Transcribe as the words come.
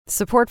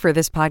Support for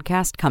this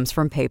podcast comes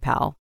from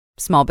PayPal.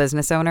 Small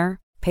business owner,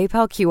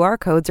 PayPal QR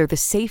codes are the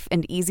safe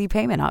and easy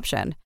payment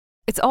option.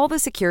 It's all the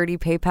security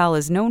PayPal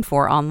is known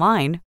for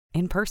online,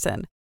 in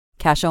person.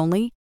 Cash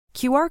only,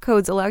 QR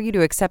codes allow you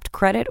to accept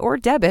credit or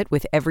debit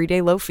with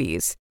everyday low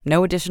fees.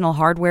 No additional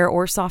hardware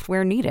or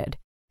software needed.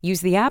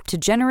 Use the app to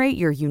generate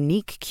your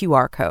unique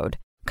QR code.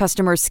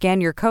 Customers scan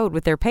your code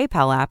with their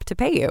PayPal app to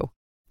pay you.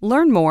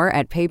 Learn more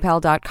at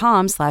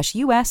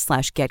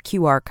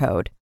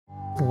paypal.com/us/getqrcode.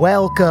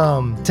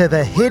 Welcome to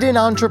the Hidden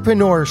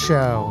Entrepreneur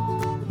Show.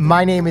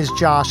 My name is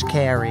Josh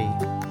Carey.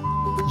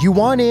 You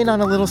want in on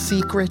a little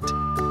secret?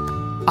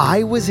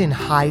 I was in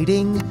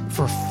hiding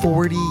for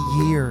 40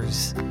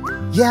 years.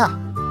 Yeah,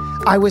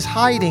 I was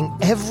hiding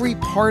every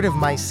part of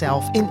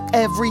myself in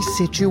every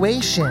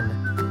situation.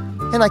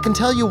 And I can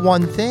tell you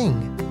one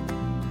thing,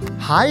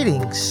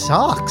 hiding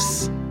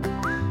sucks.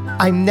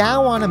 I'm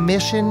now on a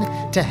mission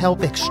to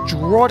help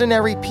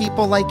extraordinary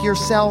people like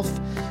yourself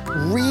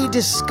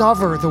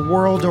rediscover the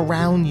world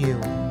around you,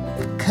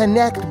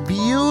 connect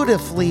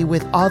beautifully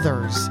with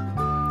others,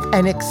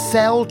 and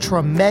excel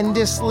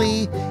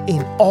tremendously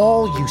in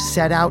all you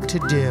set out to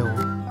do.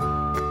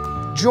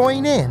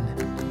 Join in.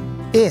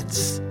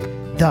 It's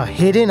the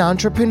Hidden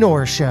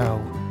Entrepreneur Show.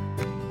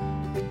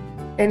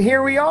 And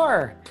here we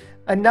are.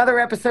 Another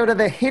episode of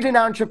the Hidden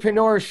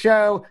Entrepreneur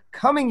Show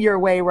coming your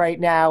way right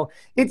now.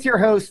 It's your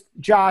host,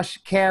 Josh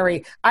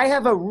Carey. I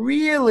have a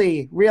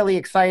really, really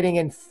exciting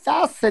and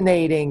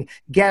fascinating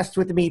guest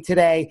with me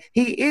today.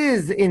 He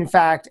is, in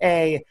fact,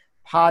 a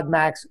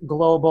PodMax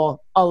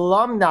Global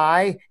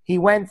alumni. He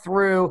went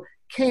through,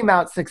 came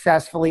out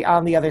successfully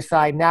on the other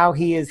side. Now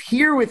he is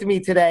here with me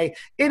today.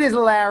 It is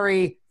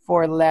Larry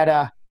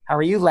Forletta. How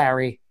are you,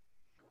 Larry?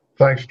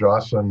 Thanks,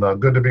 Josh, and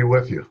good to be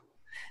with you.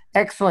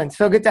 Excellent.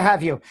 So good to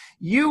have you.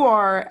 You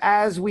are,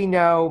 as we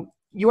know,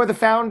 you are the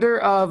founder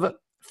of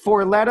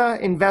Forletta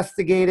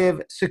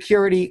Investigative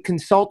Security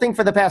Consulting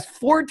for the past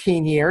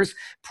 14 years.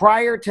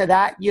 Prior to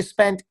that, you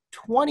spent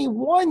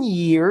 21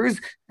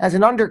 years as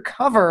an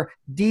undercover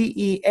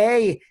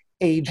DEA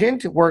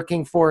agent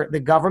working for the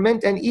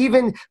government. And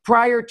even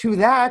prior to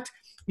that,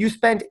 you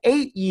spent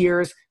 8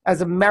 years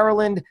as a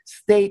Maryland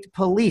State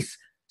Police.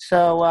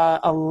 So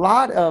a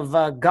lot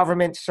of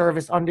government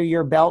service under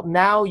your belt.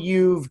 Now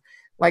you've,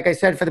 like I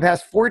said, for the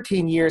past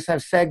 14 years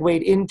have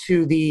segued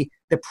into the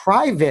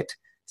private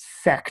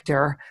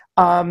sector.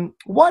 Having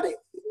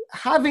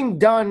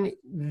done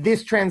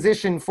this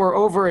transition for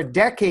over a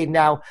decade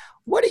now,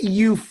 what do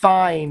you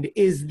find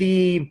is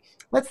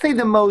let's say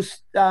the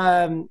most,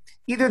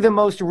 either the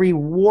most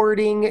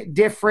rewarding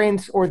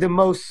difference or the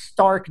most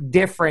stark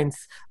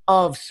difference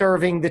of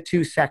serving the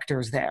two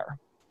sectors there?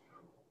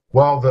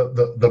 Well,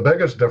 the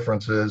biggest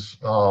difference is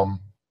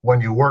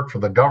when you work for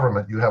the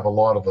government, you have a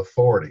lot of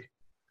authority.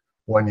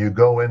 When you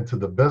go into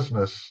the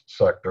business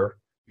sector,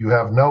 you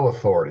have no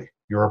authority.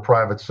 You're a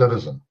private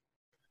citizen.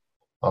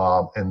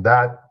 And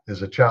that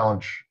is a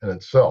challenge in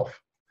itself.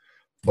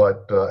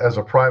 But as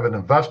a private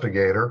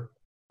investigator,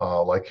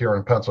 like here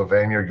in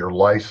Pennsylvania, you're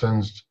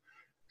licensed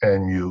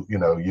and you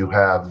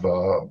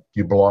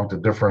belong to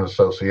different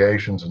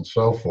associations and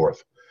so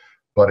forth.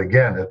 But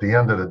again, at the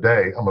end of the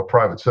day, I'm a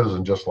private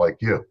citizen just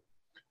like you,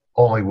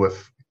 only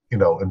with,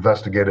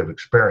 investigative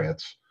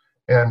experience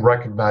and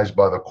recognized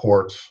by the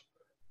courts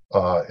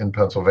in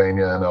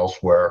Pennsylvania and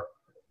elsewhere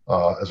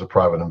as a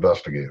private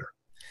investigator.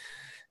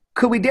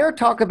 Could we dare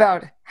talk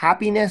about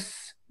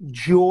happiness,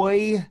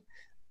 joy?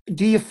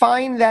 Do you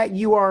find that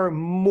you are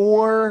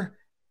more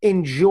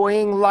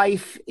enjoying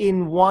life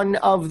in one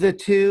of the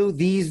two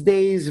these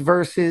days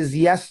versus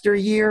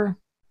yesteryear?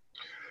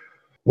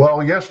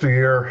 Well,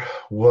 yesteryear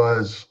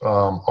was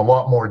a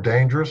lot more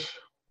dangerous,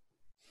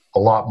 a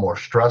lot more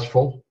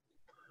stressful.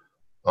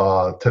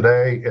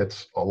 Today,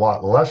 it's a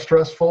lot less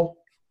stressful.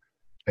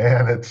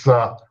 And it's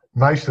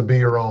nice to be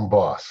your own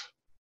boss.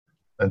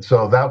 And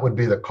so that would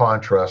be the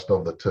contrast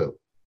of the two.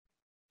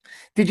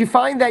 Did you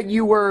find that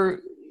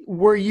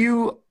were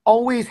you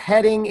always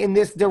heading in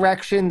this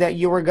direction, that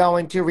you were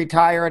going to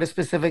retire at a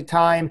specific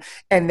time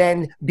and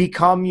then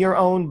become your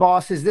own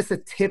boss? Is this a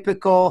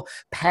typical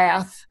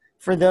path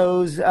for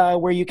those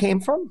where you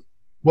came from?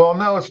 Well,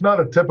 no, it's not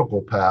a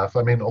typical path.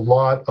 I mean, a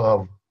lot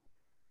of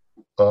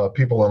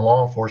people in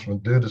law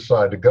enforcement do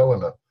decide to go in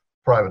the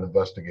private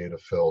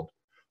investigative field.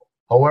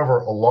 However,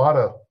 a lot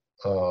of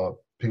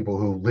people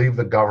who leave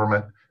the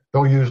government,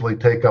 they'll usually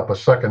take up a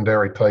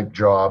secondary type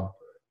job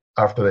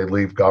after they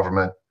leave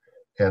government.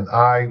 And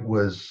I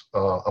was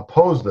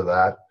opposed to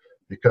that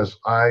because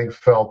I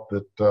felt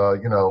that,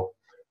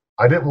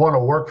 I didn't want to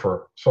work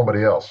for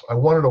somebody else. I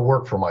wanted to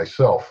work for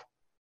myself.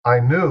 I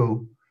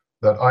knew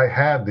that I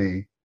had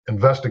the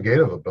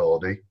investigative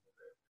ability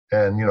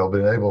and,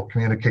 been able to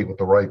communicate with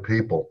the right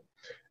people.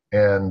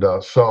 And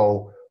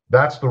so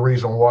that's the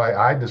reason why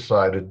I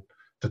decided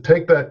to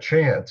take that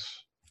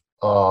chance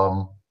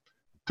to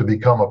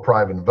become a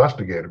private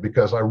investigator,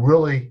 because I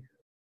really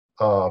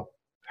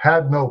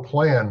had no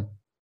plan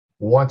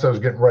once I was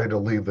getting ready to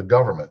leave the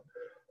government.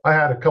 I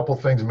had a couple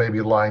things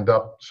maybe lined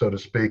up, so to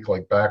speak,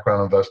 like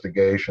background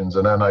investigations,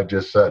 and then I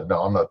just said,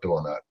 no, I'm not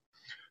doing that.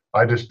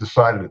 I just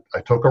decided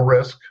I took a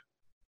risk,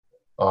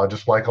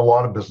 just like a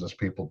lot of business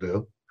people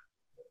do,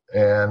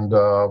 and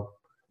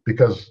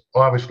because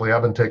obviously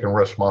I've been taking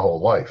risks my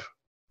whole life,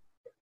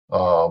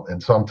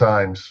 and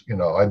sometimes,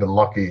 I've been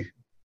lucky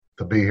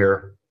to be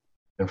here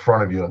in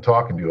front of you and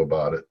talking to you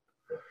about it.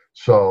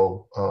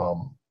 So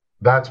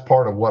that's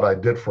part of what I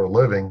did for a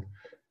living.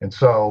 And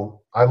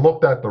so I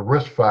looked at the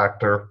risk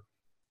factor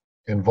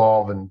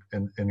involved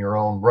in your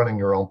own running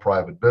your own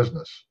private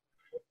business.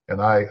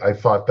 And I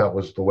thought that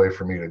was the way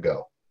for me to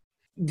go.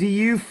 Do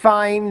you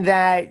find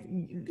that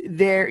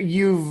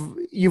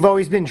you've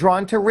always been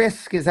drawn to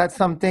risk? Is that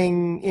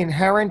something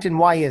inherent, and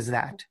why is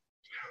that?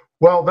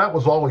 Well, that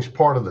was always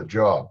part of the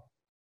job.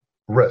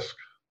 Risk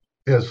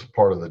is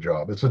part of the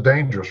job. It's a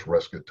dangerous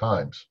risk at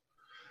times.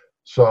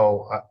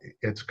 So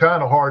it's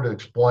kind of hard to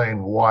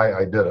explain why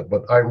I did it,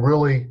 but I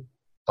really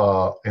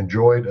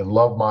enjoyed and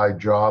loved my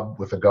job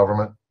with the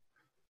government.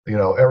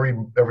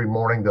 Every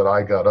morning that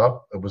I got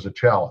up, it was a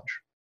challenge.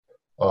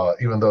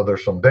 Even though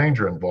there's some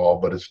danger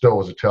involved, but it still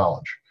was a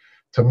challenge.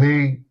 To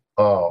me,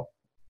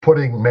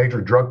 putting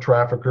major drug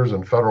traffickers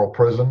in federal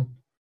prison,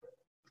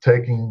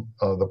 taking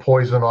the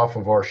poison off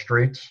of our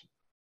streets,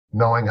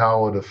 knowing how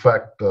it would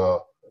affect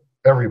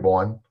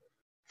everyone,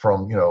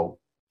 from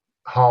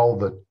how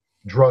the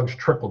drugs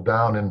trickle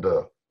down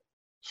into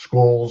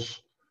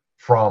schools,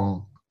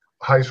 from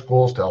high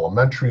schools to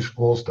elementary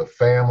schools to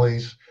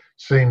families,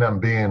 seeing them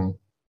being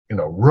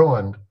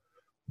ruined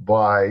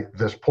by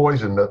this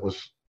poison that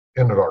was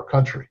into our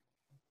country.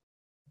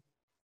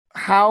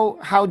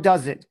 How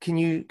does it? Can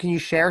you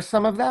share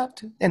some of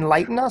that?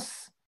 Enlighten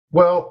us.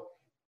 Well,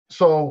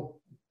 so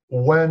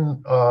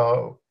when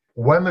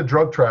the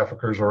drug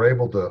traffickers are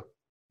able to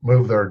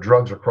move their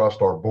drugs across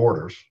our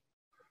borders,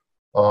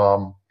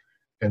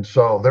 and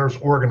so there's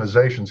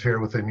organizations here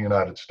within the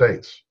United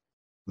States.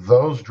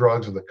 Those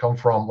drugs that come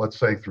from, let's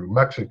say, through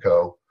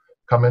Mexico,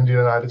 come into the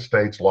United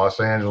States,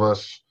 Los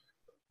Angeles,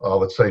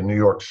 let's say New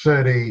York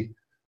City,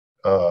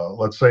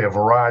 let's say a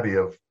variety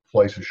of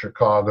places,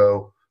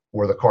 Chicago,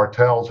 where the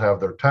cartels have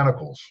their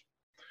tentacles.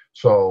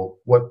 So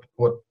what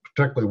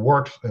particularly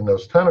works in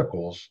those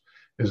tentacles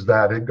is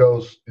that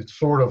it's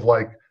sort of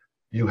like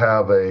you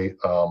have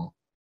an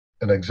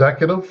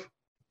executive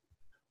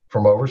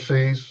from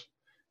overseas.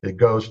 It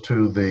goes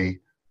to the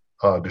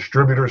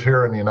distributors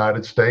here in the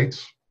United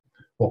States.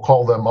 We'll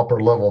call them upper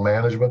level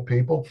management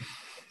people.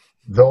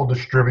 They'll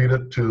distribute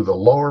it to the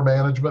lower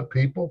management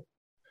people,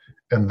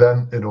 and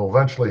then it'll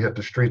eventually hit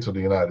the streets of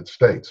the United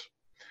States.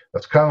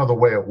 That's kind of the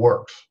way it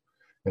works.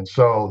 And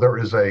so there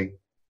is a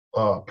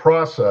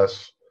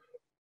process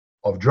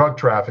of drug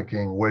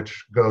trafficking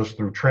which goes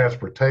through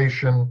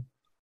transportation,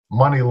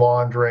 money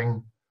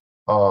laundering,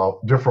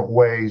 different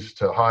ways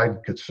to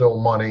hide, conceal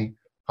money,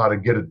 how to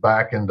get it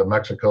back into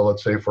Mexico,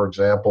 let's say, for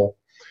example,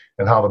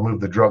 and how to move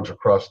the drugs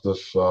across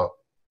this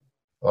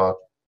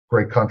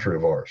great country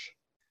of ours.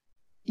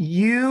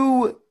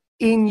 You,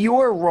 in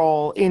your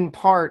role, in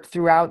part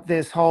throughout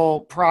this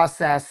whole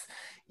process,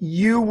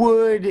 you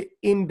would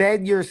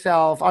embed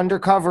yourself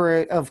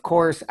undercover, of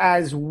course,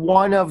 as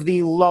one of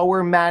the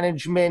lower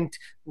management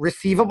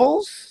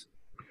receivables?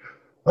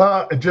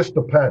 It just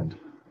depends.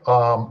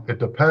 It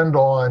depends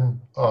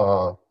on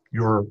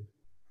your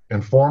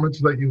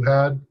informants that you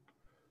had,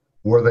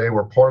 where they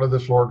were part of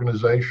this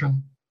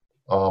organization,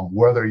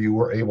 whether you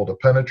were able to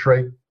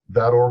penetrate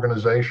that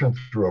organization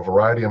through a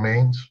variety of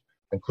means,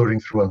 including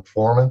through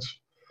informants.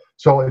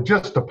 So it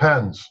just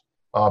depends,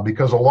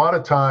 because a lot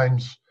of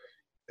times,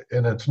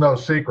 and it's no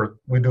secret,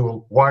 we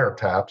do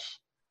wiretaps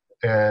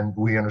and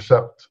we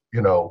intercept,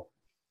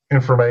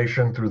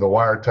 information through the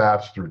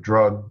wiretaps, through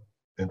drug,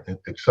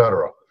 et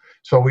cetera.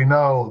 So we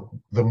know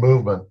the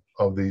movement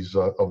of these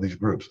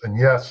groups. And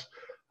yes,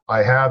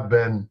 I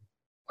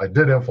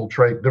did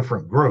infiltrate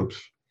different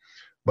groups,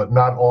 but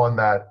not on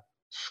that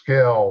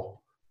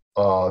scale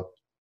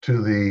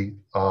to the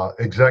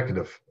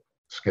executive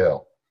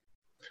scale.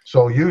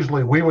 So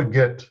usually we would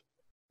get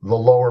the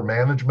lower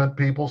management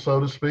people, so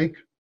to speak,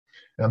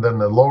 and then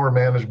the lower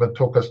management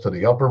took us to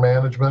the upper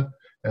management,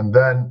 and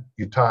then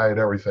you tied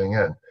everything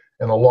in.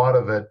 And a lot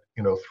of it,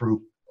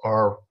 through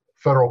our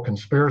federal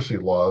conspiracy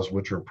laws,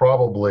 which are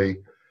probably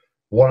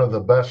one of the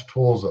best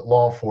tools that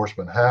law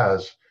enforcement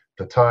has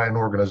to tie an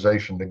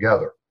organization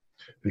together.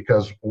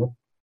 Because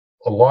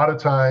a lot of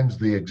times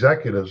the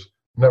executives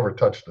never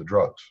touch the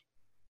drugs.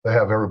 They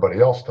have everybody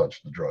else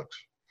touch the drugs.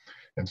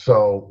 And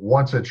so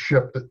once it's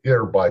shipped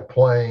here by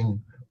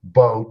plane,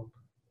 boat,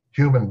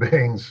 human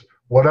beings,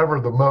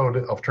 whatever the mode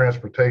of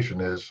transportation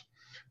is,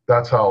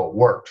 that's how it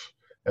works.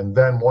 And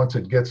then once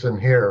it gets in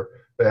here,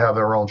 they have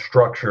their own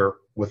structure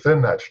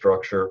within that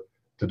structure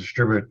to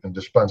distribute and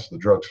dispense the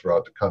drugs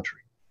throughout the country.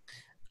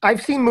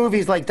 I've seen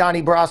movies like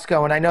Donnie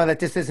Brasco, and I know that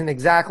this isn't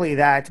exactly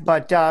that,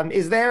 but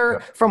is there,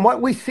 from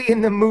what we see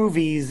in the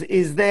movies,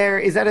 is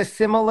that a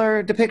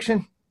similar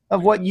depiction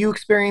of what you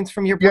experienced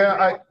from your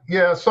point?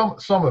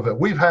 Some of it.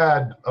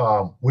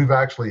 We've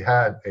actually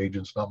had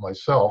agents, not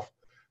myself,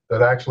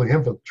 that actually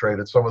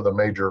infiltrated some of the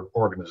major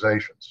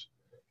organizations.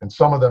 And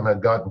some of them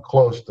had gotten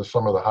close to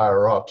some of the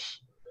higher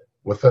ups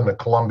within the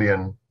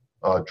Colombian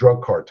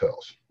drug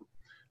cartels.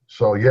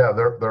 So yeah,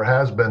 there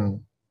has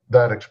been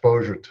that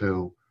exposure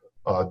to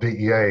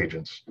DEA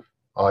agents.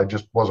 I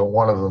just wasn't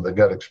one of them that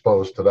got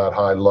exposed to that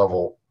high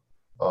level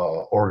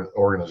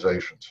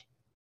organizations.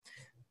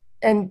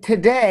 And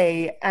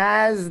today,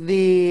 as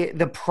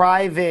the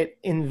private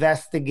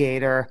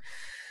investigator,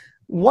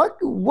 what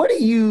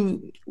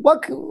can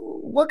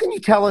you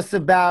tell us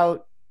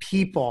about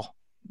people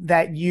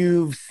that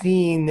you've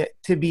seen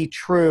to be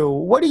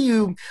true?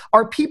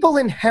 Are people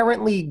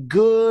inherently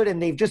good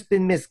and they've just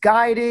been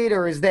misguided,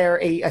 or is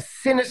there a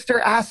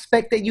sinister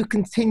aspect that you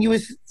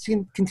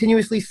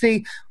continuously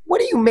see? What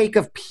do you make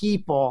of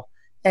people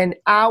and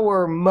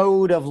our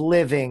mode of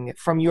living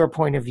from your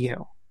point of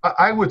view?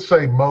 I would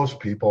say most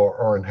people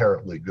are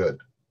inherently good,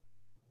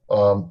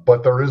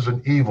 but there is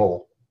an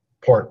evil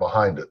part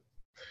behind it.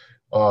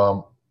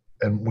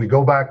 And we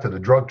go back to the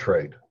drug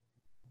trade.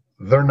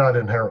 They're not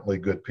inherently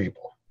good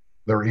people.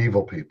 They're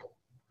evil people.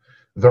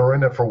 They're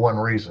in it for one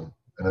reason,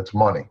 and it's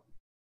money.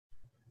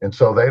 And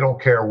so they don't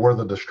care where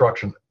the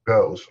destruction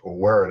goes or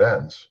where it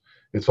ends.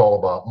 It's all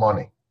about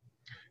money.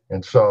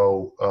 And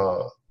so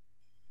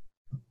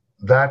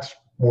that's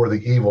where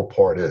the evil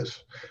part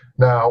is.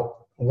 Now,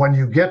 when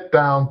you get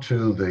down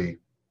to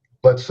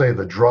let's say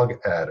the drug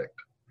addict,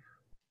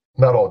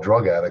 not all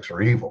drug addicts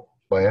are evil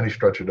by any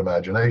stretch of the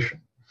imagination.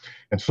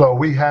 And so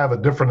we have a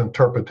different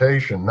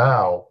interpretation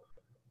now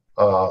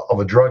of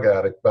a drug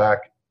addict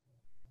back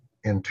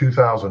in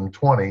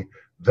 2020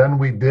 than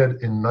we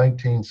did in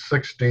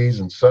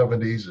 1960s and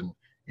 70s and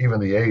even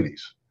the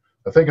 80s.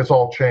 I think it's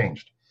all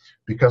changed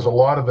because a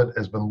lot of it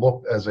has been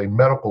looked as a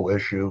medical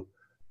issue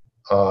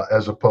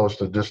as opposed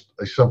to just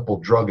a simple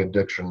drug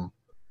addiction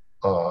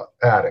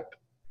addict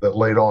that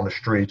laid on the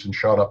streets and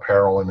shot up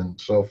heroin and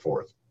so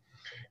forth.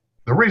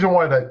 The reason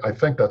why I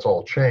think that's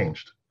all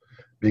changed,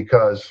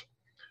 because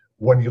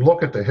when you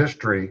look at the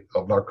history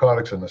of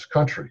narcotics in this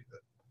country,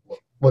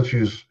 let's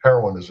use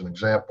heroin as an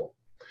example.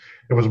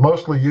 It was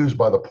mostly used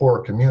by the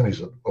poorer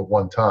communities at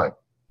one time.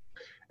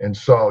 And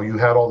so you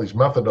had all these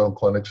methadone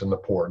clinics in the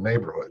poor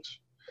neighborhoods.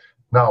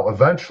 Now,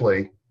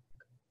 eventually,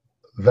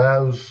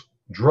 those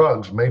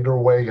drugs made their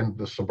way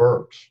into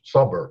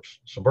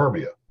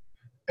suburbia,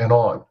 and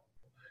on.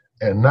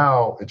 And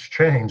now it's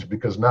changed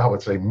because now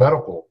it's a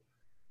medical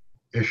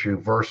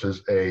issue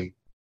versus a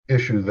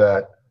issue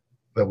that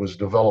was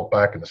developed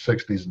back in the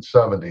 60s and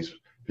 70s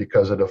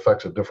because it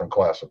affects a different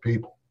class of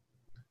people.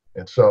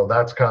 And so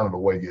that's kind of the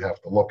way you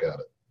have to look at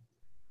it.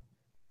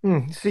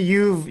 So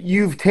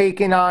you've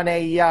taken on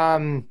a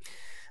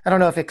I don't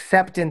know if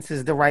acceptance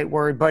is the right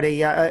word, but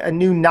a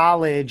new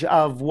knowledge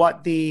of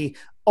what the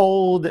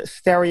old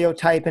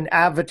stereotype and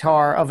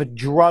avatar of a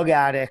drug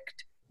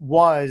addict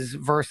was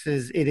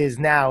versus it is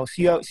now.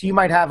 So you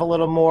might have a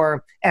little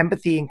more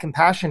empathy and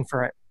compassion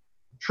for it.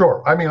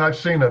 Sure. I mean, I've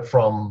seen it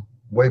from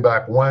way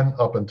back when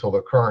up until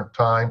the current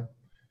time.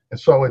 And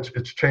so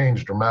it's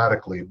changed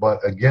dramatically. But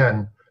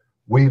again,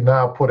 we've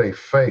now put a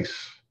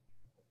face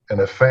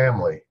and a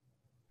family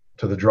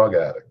to the drug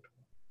addict.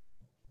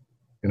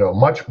 You know,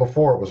 much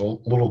before it was a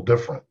little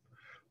different.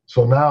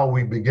 So now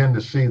we begin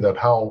to see that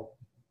how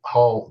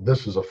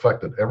this has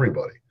affected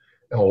everybody.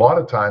 And a lot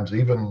of times,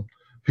 even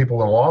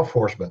people in law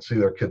enforcement see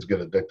their kids get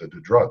addicted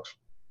to drugs.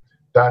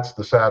 That's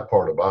the sad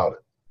part about it.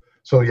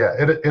 So yeah,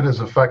 it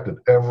has affected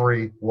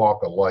every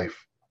walk of life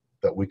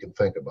that we can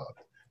think about.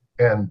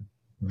 And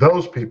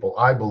those people,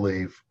 I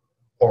believe,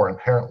 are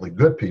inherently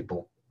good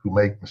people who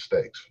make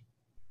mistakes.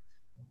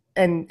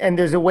 And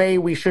there's a way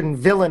we shouldn't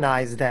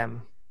villainize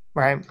them,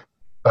 right?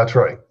 That's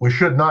right. We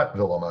should not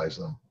villainize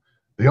them.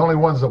 The only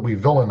ones that we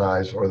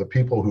villainize are the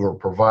people who are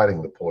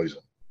providing the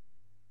poison,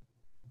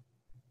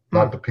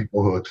 not the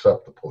people who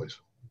accept the poison.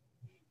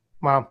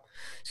 Wow.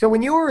 So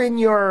when you were in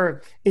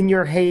your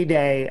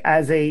heyday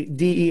as a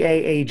DEA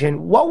agent,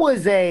 what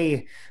was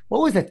a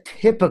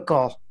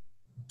typical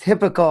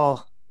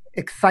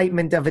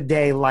excitement of a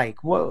day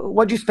like?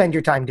 What'd you spend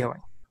your time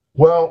doing?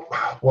 Well,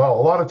 a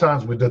lot of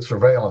times we did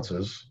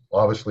surveillances,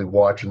 obviously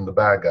watching the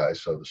bad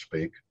guys, so to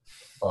speak.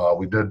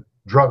 We did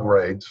drug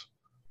raids,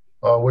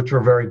 which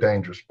are very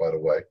dangerous, by the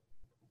way.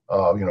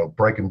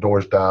 Breaking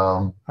doors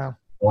down, wow,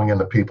 going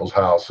into people's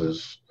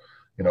houses.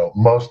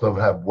 Most of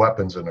them have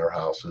weapons in their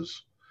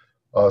houses.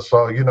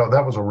 So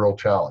that was a real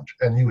challenge.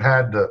 And you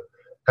had to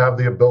have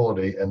the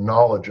ability and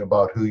knowledge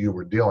about who you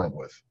were dealing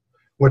with,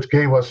 which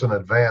gave us an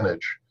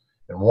advantage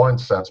in one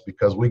sense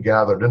because we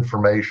gathered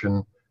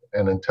information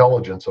and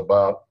intelligence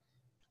about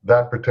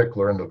that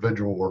particular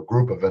individual or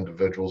group of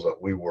individuals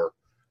that we were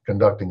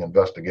conducting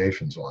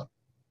investigations on.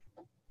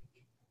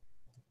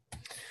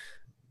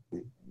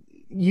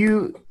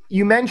 You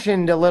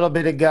mentioned a little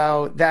bit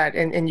ago that,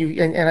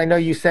 and I know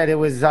you said it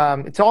was,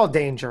 it's all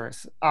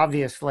dangerous,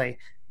 obviously.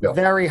 Yeah.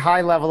 Very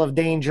high level of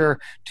danger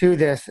to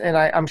this. And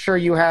I'm sure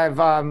you have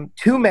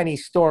too many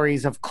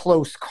stories of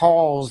close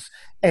calls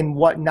and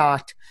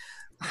whatnot.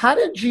 How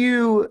did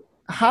you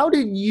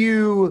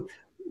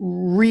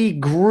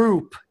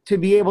regroup to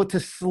be able to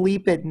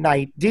sleep at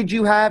night? Did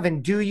you have,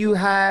 and do you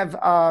have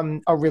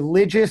a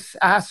religious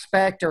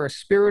aspect or a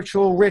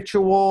spiritual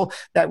ritual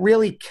that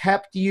really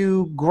kept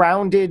you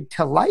grounded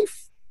to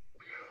life?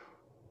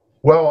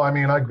 Well, I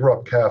mean, I grew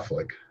up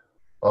Catholic.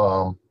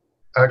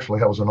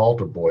 Actually, I was an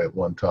altar boy at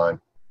one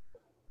time,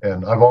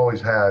 and I've always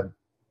had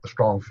a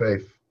strong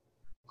faith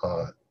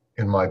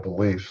in my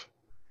beliefs.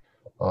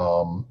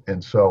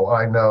 And so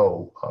I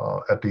know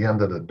at the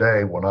end of the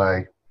day, when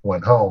I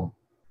went home,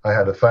 I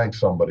had to thank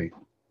somebody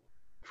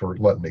for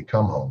letting me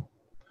come home.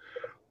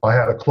 I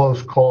had a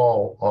close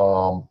call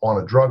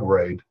on a drug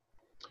raid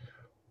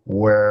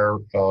where,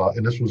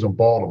 and this was in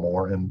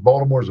Baltimore, and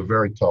Baltimore is a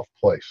very tough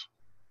place.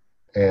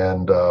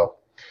 And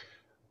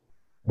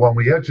when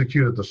we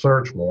executed the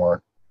search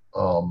warrant,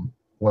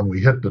 when we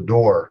hit the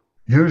door,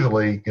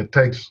 usually it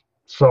takes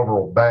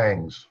several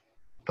bangs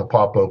to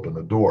pop open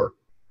the door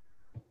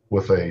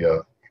with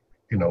a,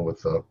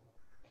 with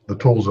the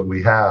tools that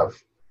we have.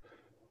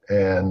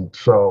 And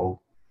so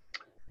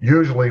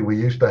usually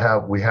we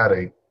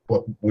had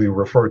what we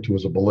refer to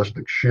as a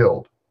ballistic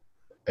shield.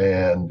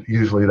 And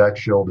usually that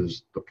shield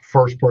is the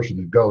first person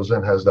who goes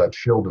in has that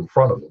shield in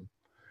front of them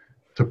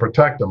to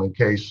protect them in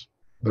case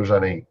there's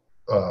any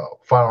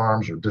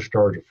firearms or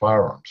discharge of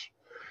firearms.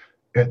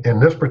 In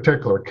this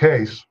particular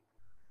case,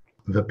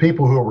 the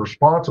people who were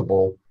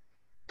responsible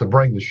to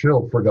bring the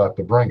shield forgot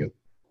to bring it.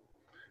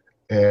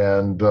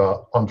 And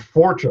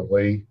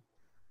unfortunately,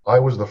 I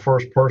was the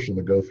first person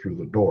to go through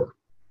the door.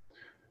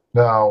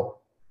 Now,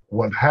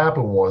 what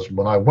happened was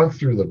when I went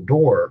through the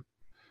door,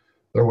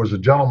 there was a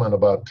gentleman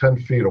about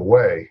 10 feet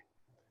away.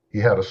 He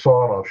had a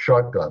sawed-off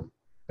shotgun,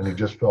 and he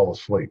just fell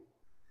asleep.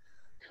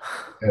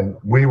 And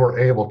we were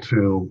able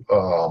to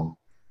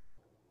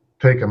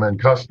take him in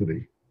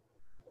custody.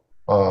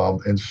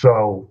 And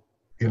so,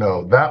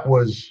 that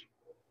was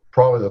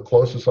probably the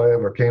closest I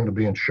ever came to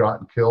being shot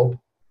and killed.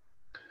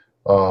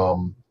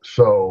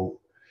 So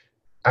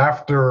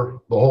after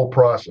the whole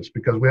process,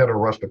 because we had to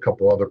arrest a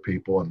couple other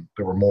people and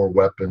there were more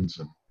weapons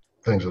and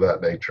things of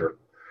that nature,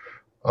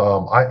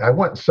 I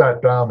went and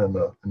sat down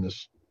in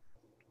this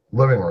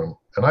living room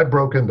and I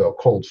broke into a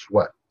cold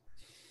sweat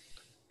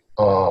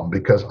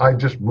because I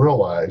just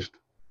realized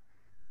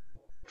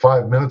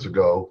 5 minutes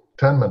ago,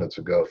 10 minutes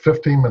ago,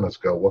 15 minutes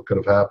ago, what could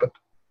have happened.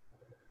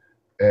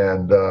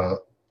 And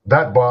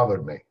that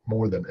bothered me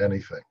more than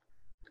anything.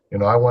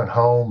 I went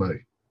home, I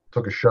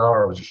took a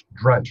shower, I was just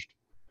drenched.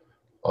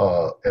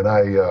 And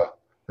I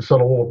said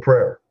a little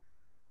prayer,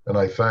 and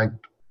I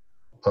thanked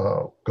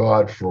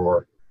God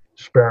for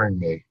sparing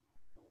me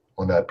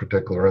on that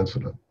particular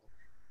incident.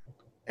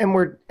 And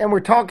we're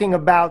talking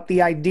about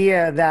the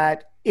idea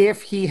that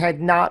if he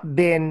had not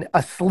been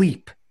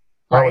asleep,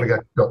 right?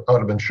 I would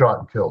have been shot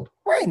and killed.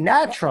 Right,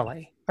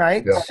 naturally,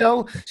 right? Yeah.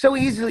 So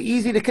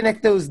easy to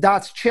connect those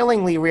dots,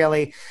 chillingly,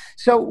 really.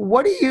 So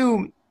what do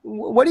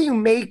you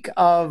make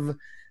of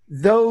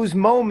those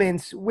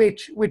moments,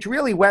 which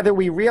really, whether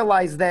we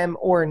realize them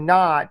or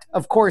not,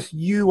 of course,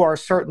 you are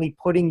certainly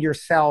putting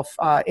yourself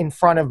in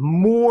front of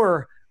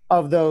more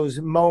of those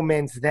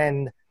moments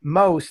than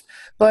most.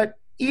 But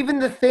even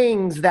the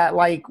things that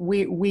like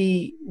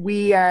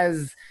we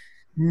as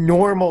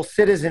normal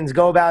citizens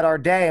go about our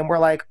day and we're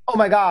like, oh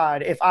my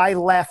God, if I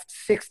left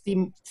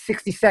 60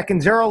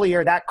 seconds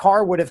earlier, that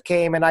car would have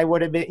came and I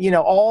would have been,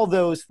 all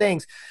those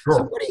things. Sure.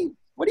 So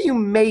what do you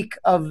make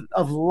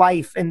of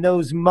life in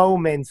those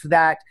moments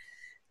that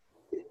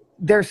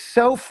they're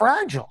so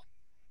fragile?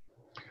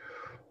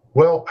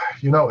 Well,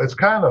 it's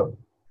kind of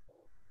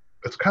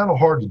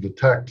hard to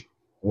detect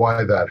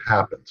why that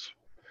happens.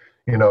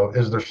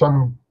 Is there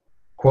some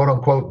quote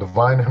unquote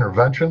divine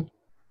intervention?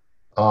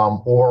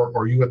 Or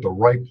are you at the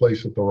right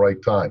place at the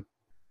right time?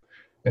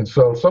 And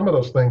so some of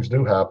those things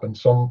do happen.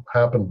 Some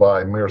happen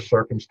by mere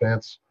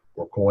circumstance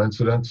or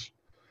coincidence.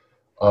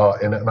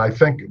 And I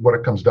think what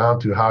it comes down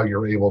to, how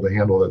you're able to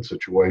handle that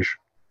situation.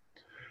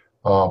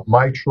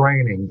 My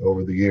training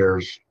over the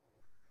years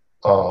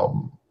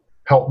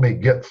helped me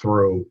get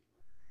through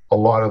a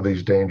lot of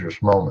these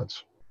dangerous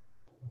moments.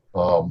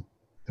 In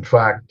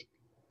fact,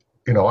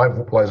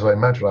 as I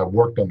mentioned, I've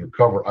worked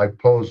undercover. I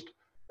posed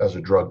as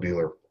a drug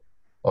dealer,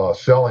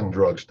 selling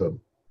drugs to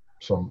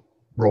some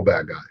real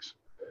bad guys.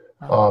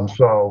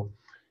 So,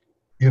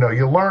 you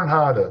learn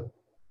how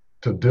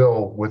to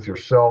deal with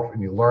yourself,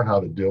 and you learn how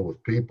to deal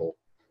with people,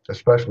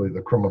 especially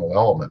the criminal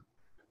element,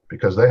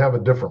 because they have a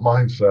different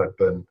mindset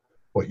than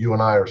what you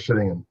and I are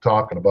sitting and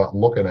talking about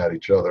and looking at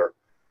each other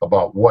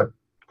about what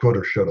could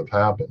or should have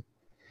happened.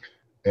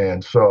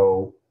 And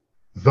so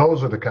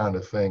those are the kind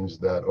of things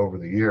that over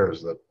the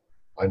years that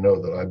I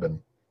know that I've been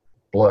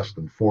blessed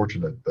and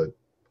fortunate that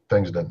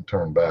things didn't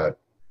turn bad.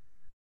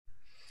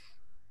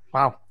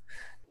 Wow.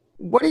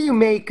 What do you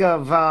make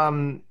of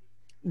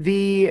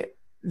the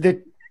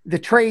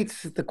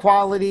traits, the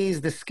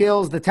qualities, the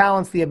skills, the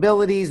talents, the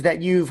abilities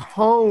that you've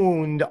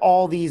honed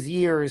all these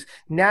years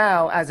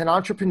now as an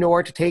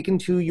entrepreneur to take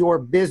into your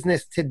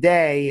business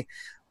today?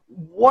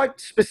 what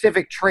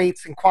specific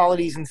traits and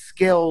qualities and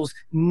skills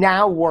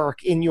now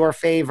work in your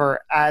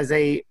favor as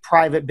a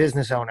private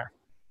business owner?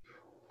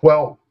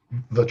 Well,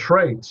 the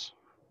traits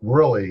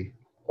really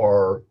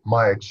are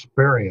my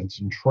experience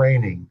and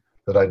training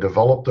that I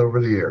developed over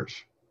the years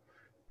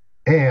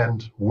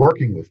and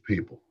working with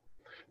people.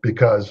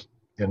 Because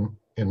in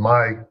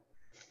my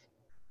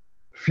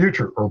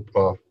future,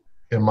 or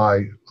in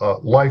my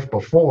life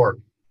before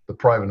the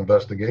private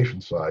investigation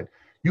side,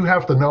 you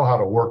have to know how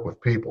to work with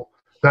people.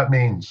 That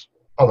means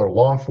other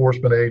law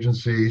enforcement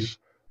agencies,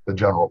 the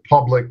general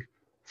public,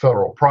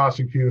 federal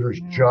prosecutors,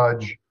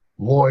 judge,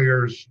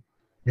 lawyers.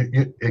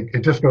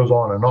 It just goes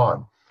on and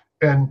on.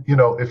 And,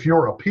 if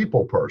you're a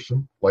people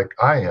person, like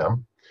I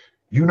am,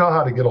 you know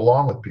how to get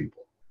along with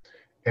people.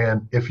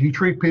 And if you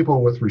treat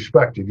people with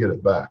respect, you get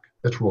it back.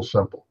 It's real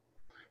simple.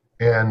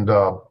 And,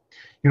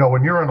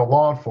 when you're in a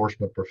law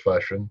enforcement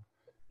profession,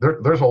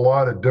 there's a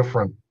lot of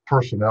different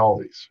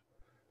personalities,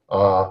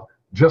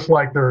 just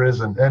like there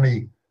is in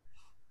any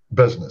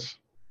business.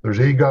 There's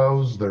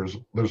egos,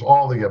 there's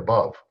all the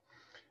above.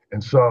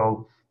 And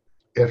so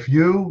if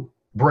you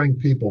bring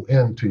people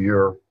into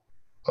your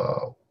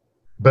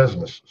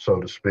business,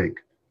 so to speak,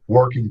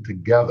 working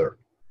together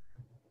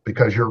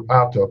because you're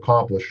out to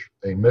accomplish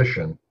a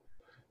mission,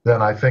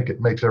 then I think it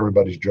makes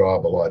everybody's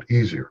job a lot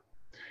easier.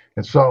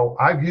 And so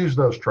I've used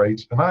those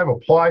traits and I've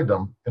applied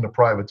them in the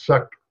private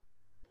sector.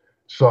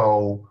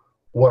 So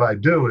what I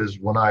do is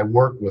when I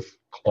work with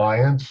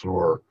clients,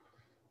 or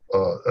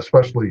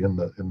especially in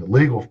the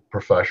legal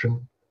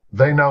profession,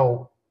 they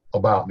know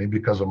about me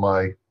because of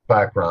my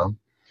background.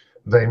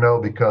 They know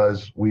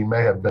because we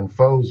may have been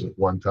foes at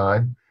one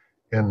time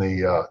in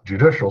the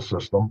judicial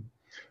system.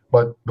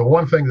 But the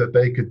one thing that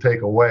they could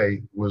take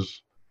away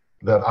was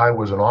that I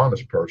was an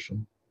honest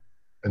person.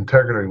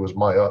 Integrity was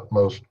my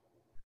utmost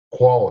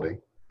quality,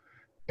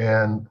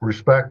 and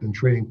respect and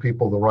treating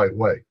people the right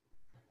way.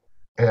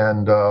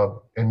 And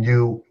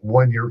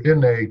when you're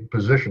in a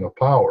position of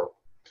power,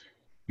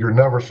 you're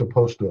never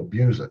supposed to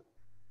abuse it.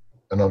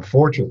 And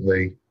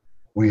unfortunately,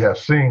 we have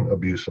seen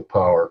abuse of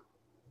power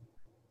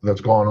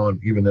that's gone on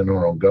even in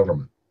our own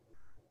government.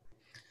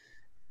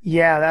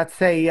 Yeah,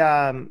 that's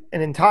an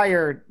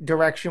entire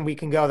direction we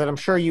can go that I'm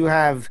sure you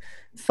have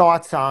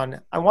thoughts on.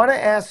 I want to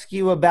ask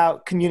you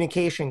about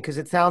communication, because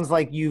it sounds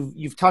like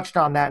you've touched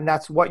on that, and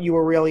that's what you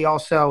were really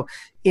also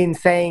in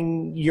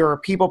saying you're a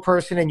people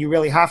person, and you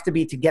really have to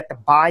be to get the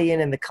buy-in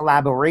and the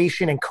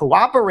collaboration and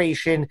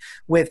cooperation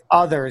with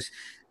others.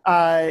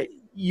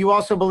 You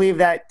also believe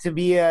that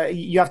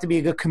you have to be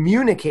a good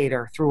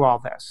communicator through all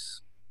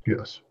this.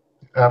 Yes,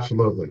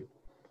 absolutely.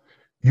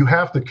 You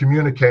have to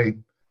communicate.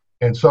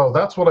 And so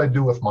that's what I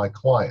do with my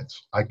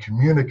clients. I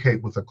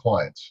communicate with the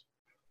clients.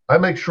 I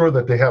make sure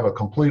that they have a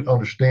complete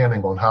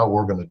understanding on how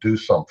we're going to do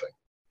something,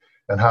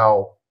 and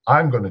how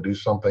I'm going to do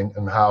something,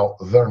 and how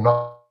they're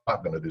not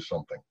going to do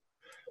something.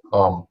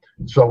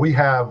 So we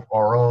have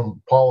our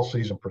own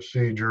policies and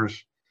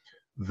procedures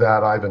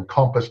that I've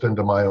encompassed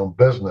into my own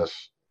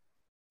business,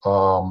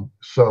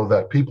 so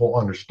that people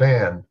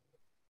understand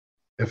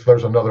if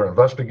there's another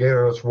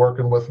investigator that's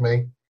working with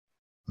me,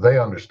 they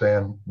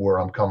understand where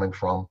I'm coming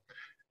from.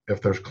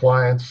 If there's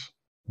clients,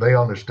 they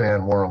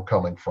understand where I'm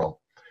coming from.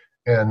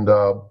 And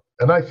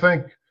I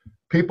think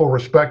people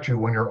respect you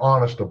when you're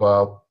honest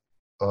about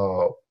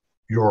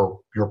your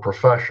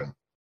profession.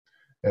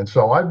 And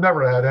so I've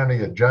never had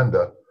any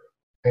agenda,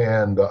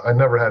 and I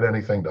never had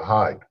anything to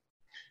hide.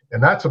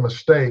 And that's a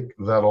mistake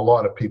that a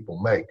lot of people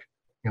make.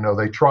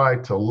 They try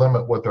to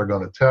limit what they're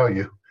going to tell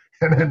you,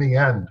 and in the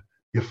end,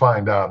 you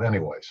find out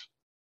anyways.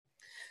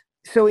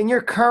 So in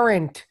your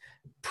current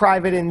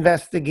private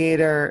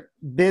investigator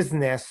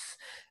business,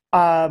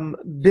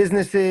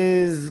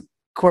 businesses,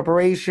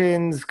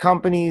 corporations,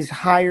 companies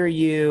hire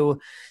you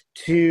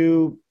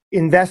to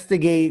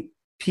investigate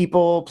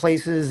people,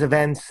 places,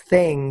 events,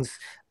 things.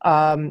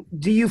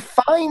 Do you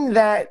find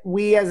that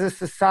we as a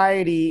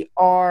society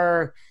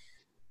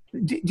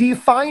do you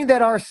find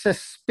that our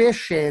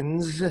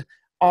suspicions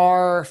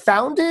are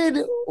founded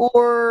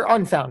or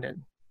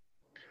unfounded?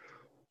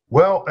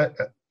 Well,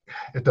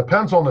 it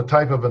depends on the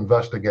type of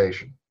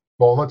investigation.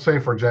 Well, let's say,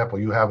 for example,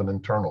 you have an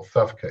internal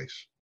theft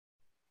case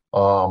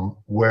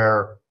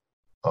where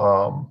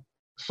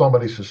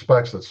somebody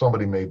suspects that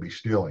somebody may be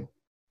stealing.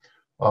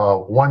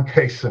 One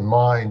case in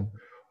mind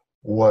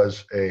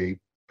was a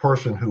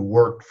person who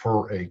worked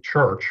for a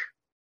church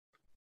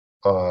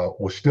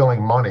was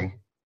stealing money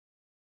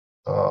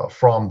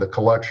from the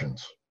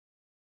collections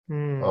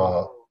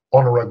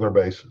on a regular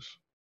basis,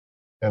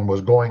 and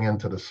was going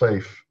into the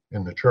safe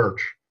in the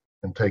church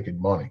and taking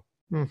money.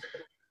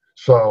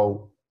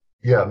 So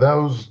yeah,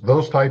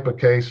 those type of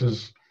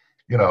cases,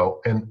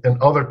 and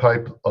other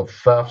type of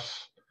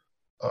thefts,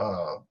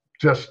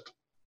 just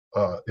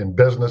in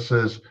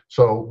businesses.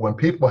 So when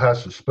people have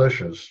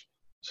suspicions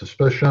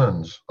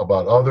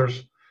about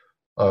others,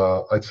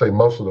 I'd say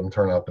most of them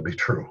turn out to be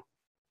true.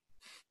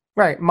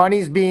 Right.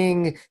 Money's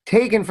being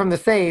taken from the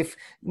safe.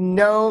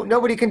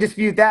 Nobody can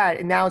dispute that.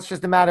 And now it's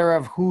just a matter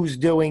of who's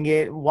doing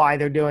it, why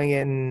they're doing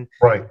it.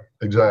 Right.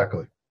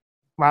 Exactly.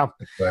 Wow.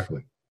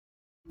 Exactly.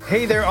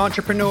 Hey there,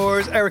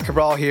 entrepreneurs. Eric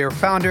Cabral here,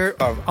 founder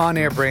of On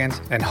Air Brands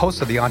and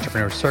host of the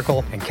Entrepreneur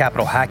Circle and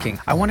Capital Hacking.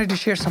 I wanted to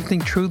share something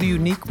truly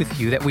unique with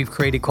you that we've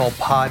created called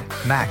Pod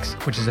Max,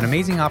 which is an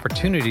amazing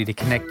opportunity to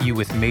connect you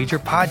with major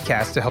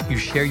podcasts to help you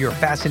share your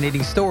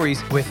fascinating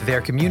stories with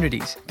their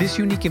communities. This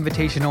unique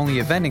invitation-only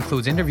event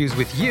includes interviews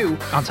with you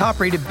on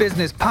top-rated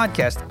business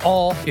podcasts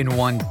all in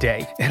one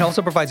day. It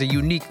also provides a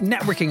unique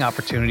networking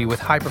opportunity with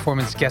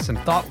high-performance guests and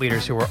thought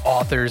leaders who are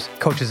authors,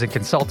 coaches and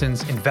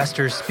consultants,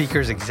 investors,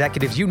 speakers,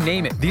 executives, you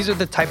name it. These are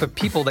the type of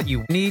people that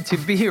you need to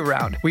be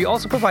around. We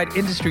also provide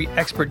industry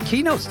expert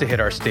keynotes to hit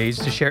our stage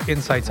to share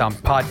insights on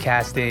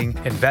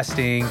podcasting,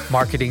 investing,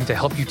 marketing to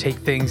help you take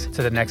things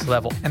to the next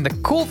level. And the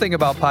cool thing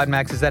about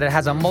PodMax is that it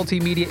has a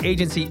multimedia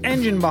agency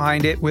engine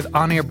behind it with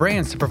on-air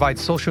brands to provide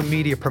social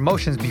media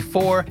promotions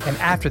before and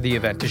after the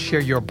event to share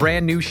your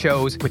brand new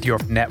shows with your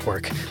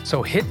network.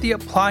 So hit the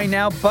apply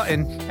now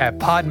button at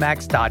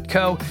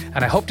podmax.co,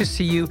 and I hope to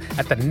see you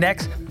at the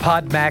next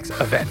PodMax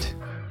event.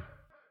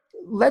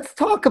 Let's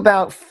talk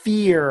about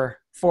fear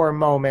for a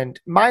moment.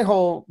 My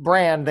whole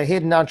brand, The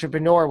Hidden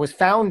Entrepreneur, was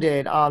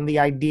founded on the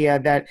idea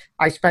that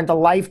I spent a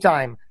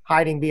lifetime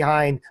hiding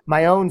behind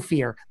my own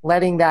fear,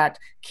 letting that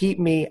keep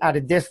me at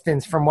a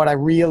distance from what I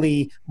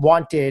really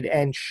wanted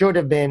and should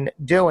have been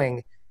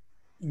doing.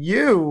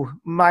 You,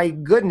 my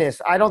goodness,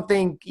 I don't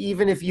think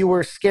even if you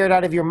were scared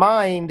out of your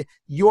mind,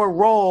 your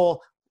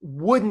role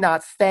would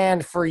not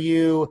stand for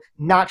you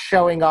not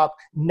showing up,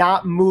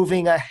 not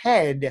moving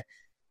ahead.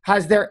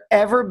 Has there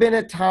ever been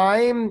a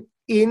time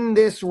in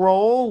this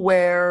role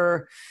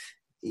where,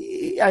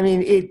 I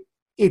mean,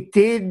 it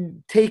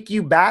did take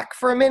you back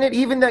for a minute,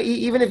 even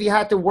if you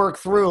had to work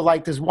through,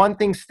 like, does one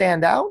thing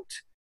stand out?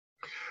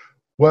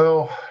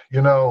 Well,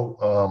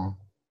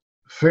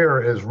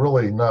 fear is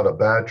really not a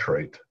bad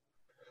trait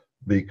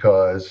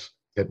because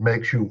it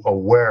makes you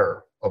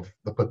aware of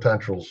the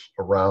potentials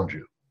around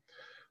you.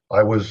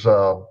 I was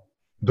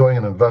doing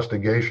an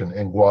investigation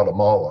in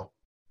Guatemala,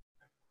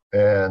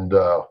 and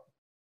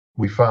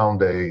we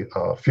found a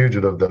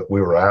fugitive that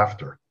we were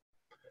after.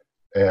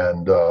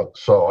 And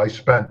so I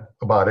spent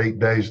about 8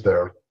 days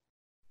there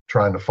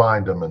trying to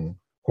find him, and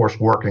of course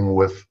working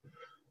with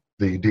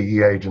the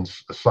DEA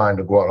agents assigned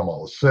to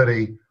Guatemala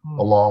City,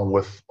 along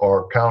with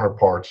our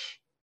counterparts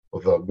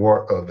of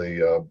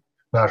the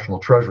National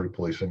Treasury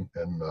Police in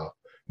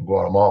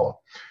Guatemala.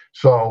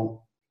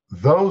 So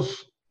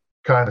those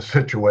kind of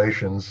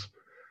situations,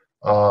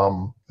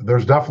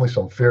 there's definitely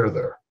some fear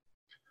there.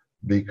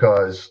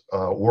 Because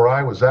where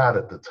I was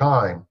at the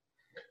time,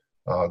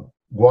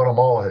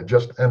 Guatemala had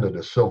just ended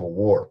a civil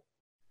war.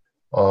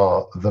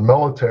 The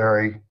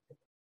military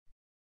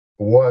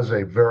was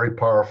a very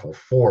powerful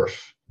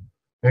force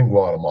in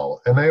Guatemala,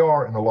 and they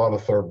are in a lot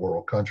of third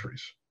world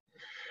countries.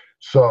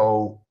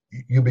 So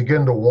you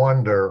begin to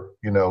wonder,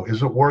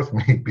 is it worth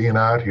me being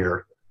out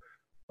here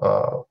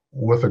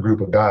with a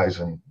group of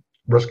guys and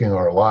risking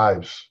our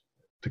lives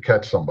to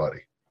catch somebody?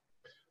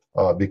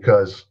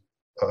 Because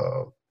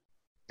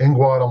in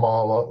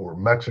Guatemala or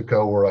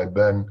Mexico, where I've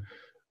been,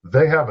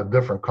 they have a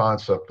different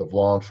concept of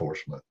law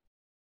enforcement.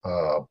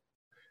 And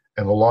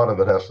a lot of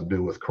it has to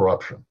do with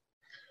corruption.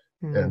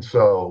 And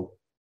so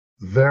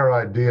their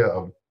idea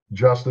of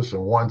justice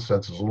in one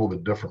sense is a little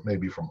bit different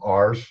maybe from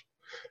ours.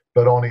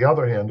 But on the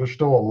other hand, there's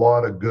still a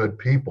lot of good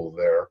people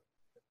there.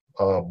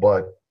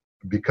 But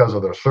because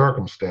of their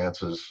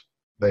circumstances,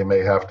 they may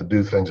have to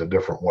do things a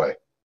different way.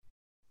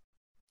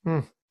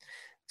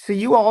 So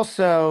you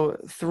also,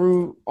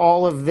 through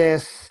all of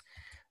this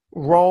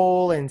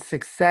role and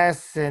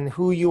success and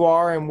who you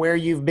are and where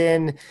you've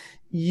been,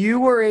 you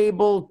were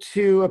able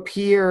to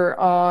appear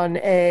on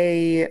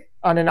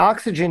an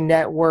Oxygen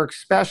Network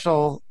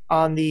special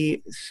on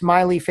the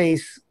Smiley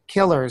Face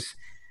Killers.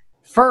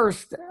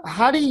 First,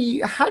 how do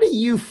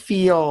you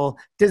feel?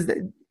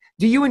 Do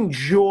you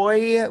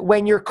enjoy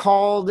when you're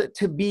called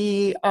to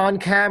be on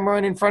camera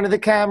and in front of the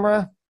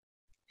camera?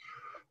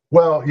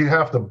 Well, you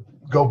have to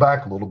go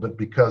back a little bit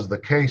because the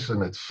case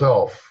in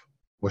itself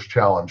was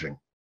challenging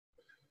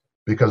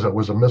because it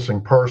was a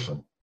missing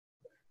person.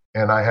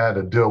 And I had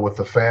to deal with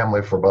the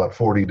family for about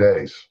 40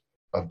 days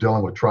of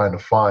dealing with trying to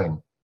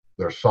find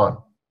their son.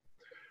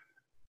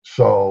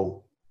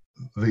 So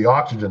the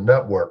Oxygen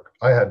Network,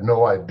 I had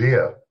no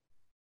idea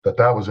that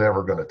was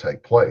ever going to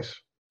take place.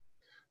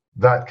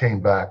 That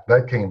came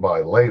by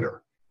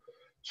later.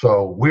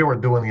 So we were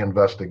doing the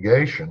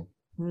investigation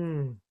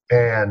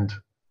and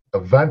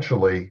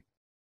eventually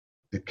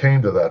it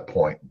came to that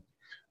point,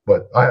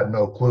 but I had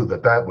no clue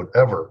that would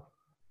ever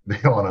be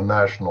on a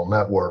national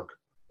network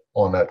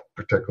on that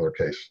particular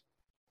case.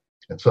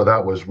 And so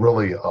that was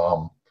really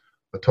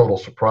a total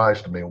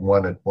surprise to me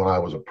when I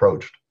was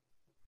approached.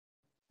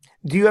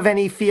 Do you have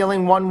any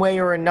feeling one way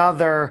or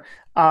another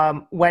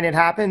when it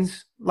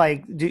happens?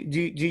 Like, do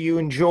you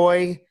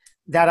enjoy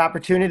that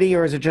opportunity,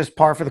 or is it just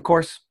par for the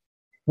course?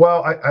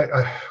 Well,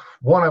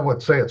 I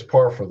would say it's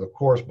par for the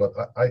course, but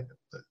I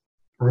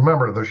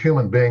remember there's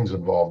human beings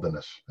involved in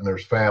this, and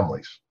there's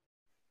families.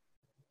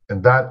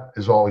 And that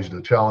is always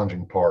the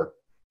challenging part.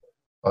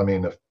 I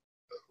mean, if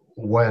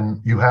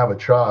when you have a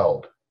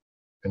child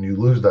and you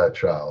lose that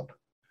child,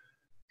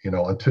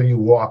 until you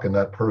walk in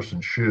that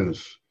person's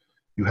shoes,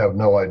 you have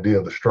no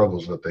idea the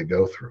struggles that they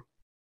go through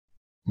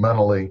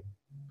mentally,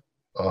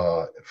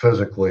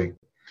 physically.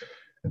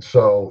 And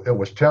so it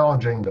was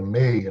challenging to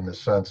me in the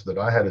sense that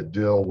I had to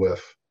deal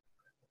with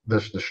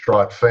this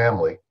distraught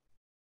family,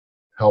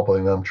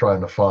 helping them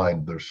trying to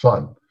find their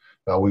son.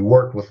 Now, we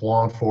worked with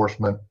law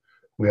enforcement.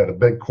 We had a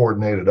big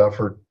coordinated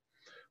effort.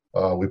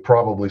 We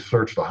probably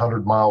searched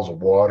 100 miles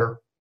of water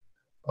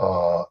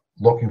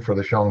looking for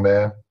this young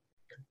man.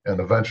 And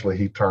eventually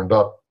he turned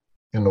up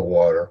in the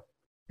water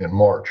in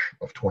March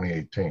of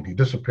 2018. He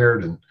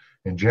disappeared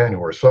in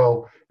January.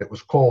 So it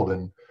was cold.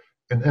 And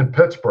in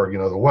Pittsburgh,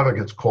 the weather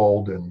gets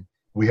cold, and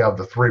we have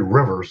the three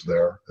rivers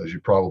there, as you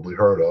probably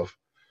heard of.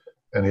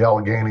 And the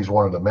Allegheny is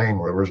one of the main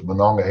rivers,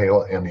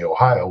 Monongahela and the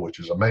Ohio, which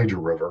is a major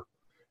river.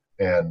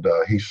 And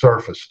he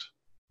surfaced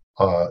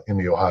in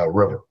the Ohio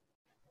River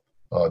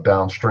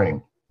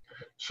downstream.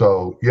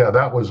 So, yeah,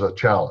 that was a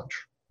challenge.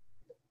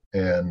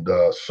 And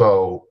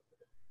so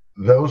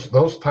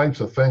those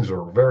types of things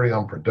are very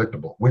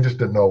unpredictable. We just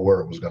didn't know where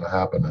it was going to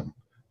happen and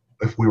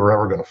if we were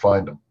ever going to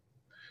find him.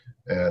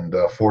 And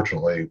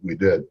fortunately, we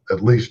did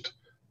at least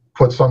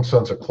put some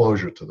sense of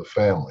closure to the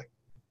family.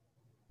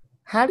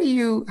 How do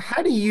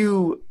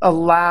you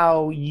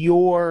allow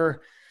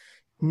your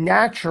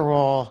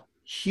natural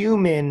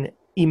human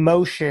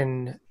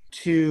emotion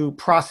to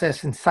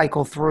process and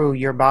cycle through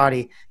your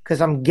body? Because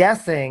I'm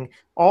guessing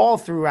all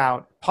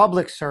throughout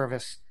public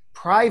service,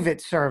 private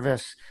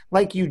service,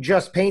 like you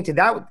just painted,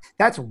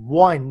 that's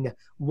one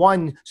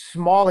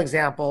small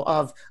example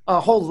of a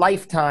whole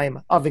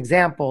lifetime of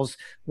examples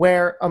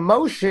where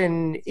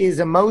emotion is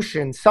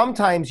emotion.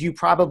 Sometimes you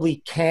probably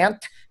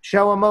can't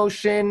show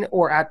emotion,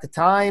 or at the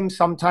time,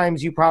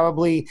 sometimes you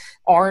probably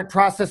aren't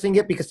processing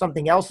it because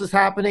something else is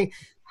happening.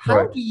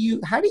 How do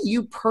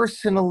you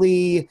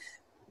personally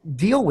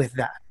deal with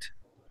that?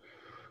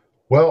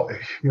 Well,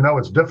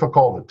 it's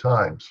difficult at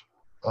times,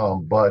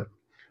 but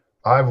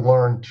I've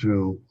learned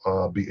to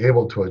be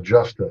able to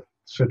adjust to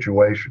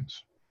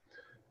situations.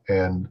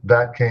 And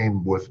that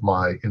came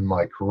in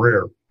my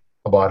career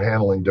about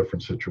handling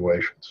different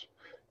situations.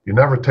 You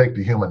never take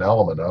the human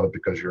element out of it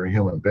because you're a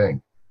human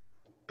being.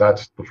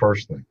 That's the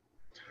first thing.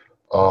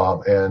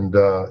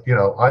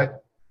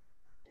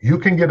 You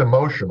can get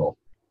emotional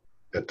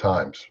at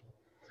times.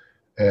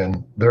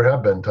 And there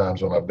have been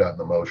times when I've gotten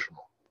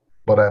emotional,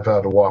 but I've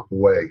had to walk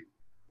away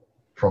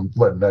from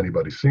letting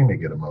anybody see me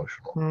get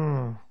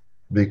emotional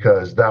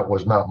because that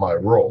was not my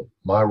role.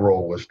 My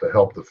role was to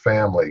help the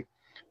family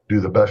do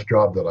the best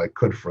job that I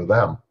could for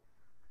them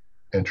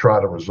and try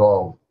to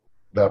resolve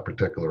that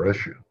particular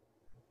issue.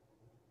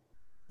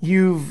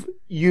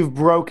 You've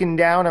broken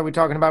down. Are we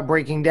talking about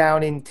breaking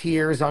down in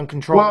tears,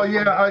 uncontrollable?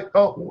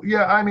 Well,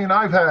 yeah. I mean,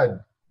 I've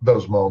had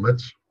those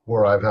moments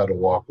where I've had to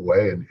walk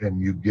away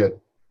and you get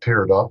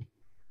teared up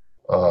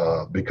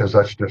because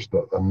that's just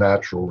a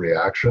natural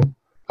reaction.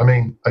 I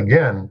mean,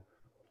 again,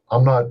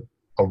 I'm not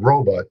a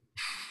robot,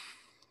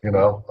 I'm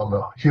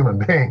a human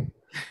being.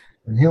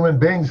 And human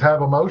beings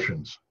have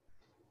emotions.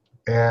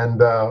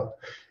 And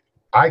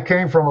I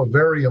came from a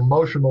very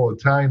emotional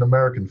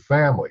Italian-American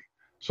family.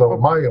 So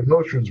my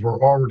emotions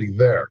were already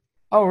there.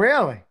 Oh,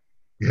 really?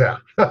 Yeah.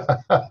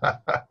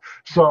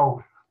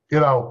 So,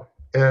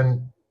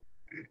 and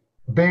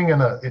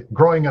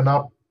growing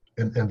up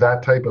in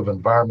that type of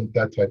environment,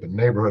 that type of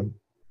neighborhood,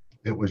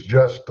 it was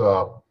just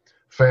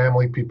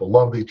family. People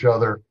loved each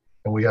other,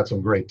 and we had some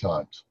great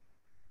times.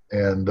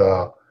 And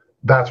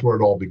that's where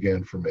it all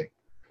began for me.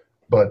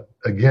 But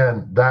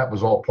again, that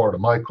was all part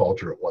of my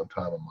culture at one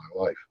time in my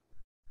life.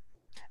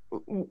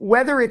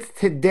 Whether it's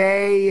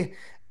today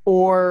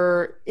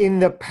or in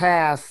the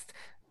past,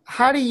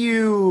 how do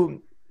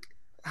you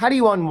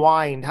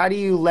unwind? How do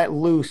you let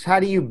loose?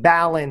 How do you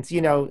balance,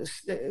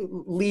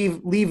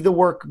 leave the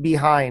work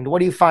behind? What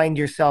do you find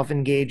yourself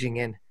engaging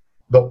in?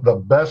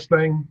 The best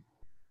thing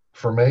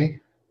for me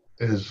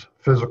is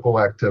physical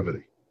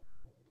activity.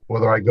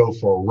 Whether I go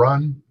for a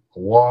run, a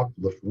walk,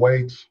 lift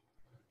weights,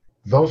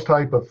 those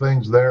type of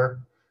things there,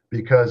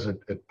 because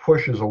it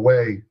pushes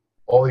away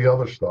all the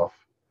other stuff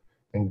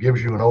and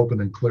gives you an open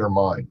and clear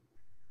mind.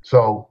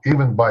 So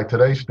even by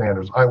today's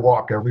standards, I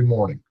walk every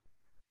morning,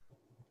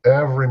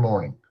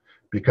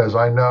 because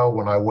I know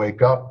when I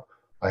wake up,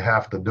 I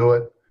have to do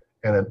it,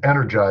 and it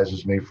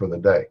energizes me for the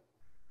day.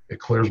 It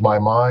clears my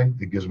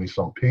mind. It gives me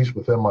some peace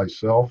within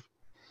myself.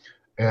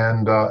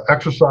 And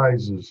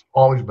exercise has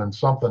always been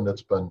something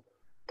that's been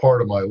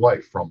part of my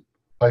life, from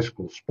high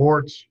school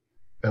sports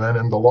and then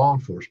into law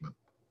enforcement.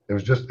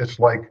 It's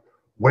like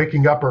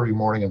waking up every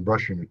morning and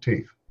brushing your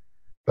teeth.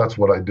 That's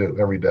what I do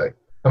every day.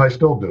 And I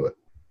still do it.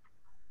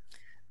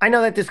 I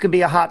know that this could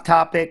be a hot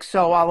topic,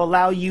 so I'll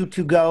allow you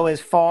to go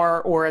as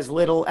far or as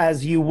little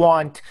as you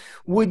want.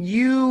 Would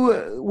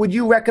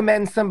you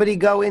recommend somebody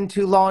go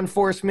into law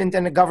enforcement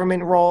and a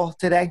government role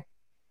today?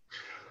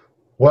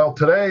 Well,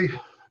 today,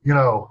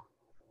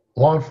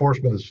 law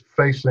enforcement is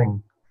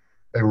facing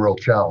a real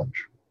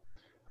challenge.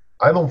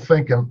 I don't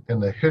think in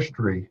the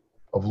history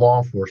of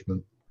law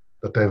enforcement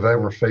that they've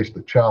ever faced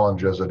a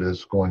challenge as it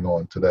is going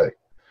on today.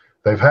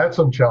 They've had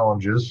some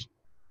challenges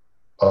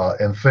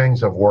and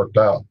things have worked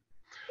out.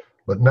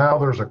 But now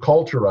there's a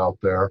culture out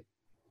there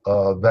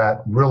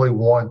that really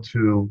want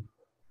to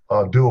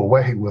do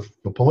away with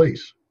the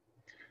police.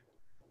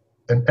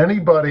 And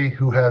anybody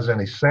who has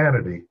any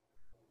sanity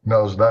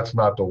knows that's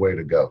not the way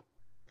to go.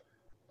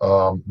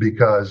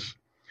 Because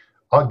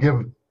I'll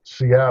give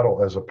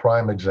Seattle as a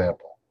prime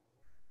example.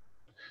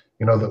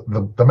 You know,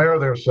 the mayor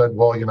there said,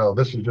 well, you know,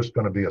 this is just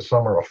going to be a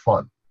summer of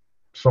fun,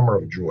 summer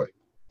of joy.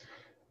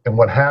 And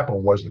what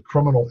happened was the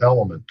criminal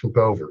element took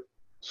over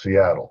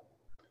Seattle.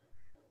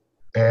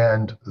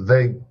 And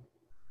they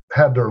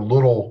had their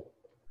little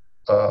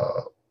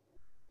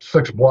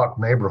 6-block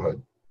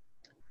neighborhood.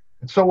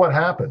 And so what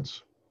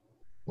happens?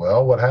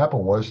 Well, what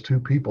happened was 2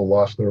 people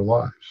lost their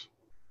lives.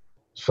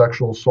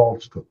 Sexual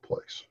assaults took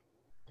place.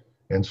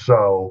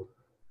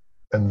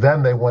 And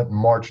then they went and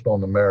marched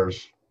on the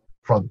mayor's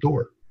front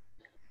door.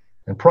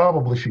 And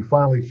probably she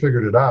finally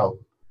figured it out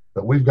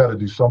that we've got to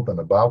do something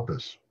about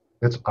this.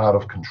 It's out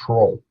of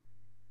control.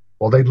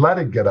 Well, they let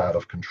it get out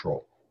of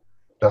control.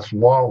 That's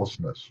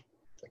lawlessness.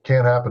 It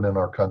can't happen in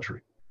our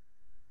country.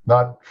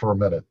 Not for a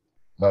minute,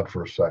 not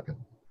for a second.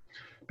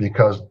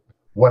 Because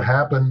what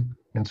happened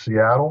in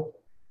Seattle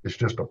is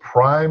just a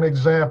prime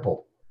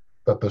example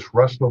that this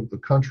rest of the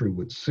country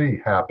would see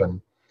happen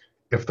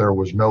if there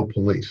was no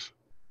police.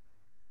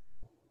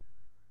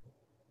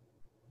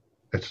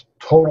 It's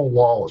total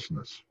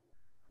lawlessness.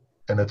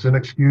 And it's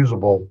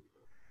inexcusable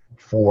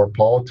for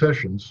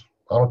politicians.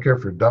 I don't care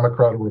if you're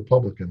Democrat or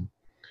Republican.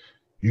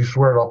 You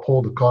swear to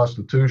uphold the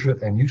Constitution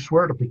and you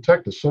swear to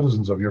protect the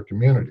citizens of your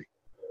community.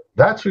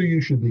 That's who you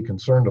should be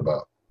concerned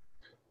about.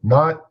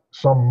 Not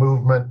some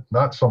movement,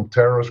 not some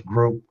terrorist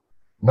group,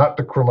 not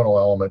the criminal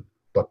element,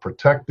 but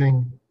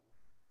protecting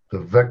the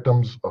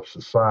victims of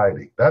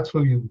society. That's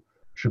who you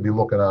should be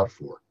looking out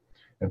for.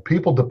 And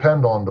people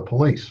depend on the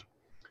police.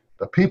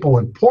 The people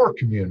in poor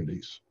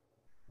communities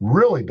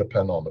really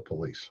depend on the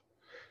police.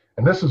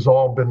 And this has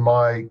all been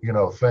my,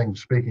 thing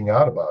speaking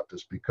out about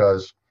this,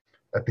 because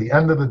at the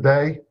end of the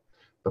day,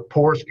 the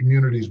poorest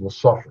communities will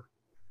suffer.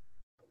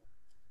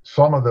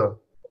 Some of the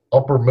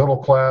upper middle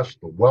class,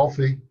 the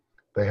wealthy,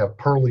 they have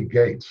pearly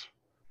gates.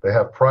 They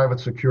have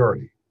private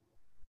security.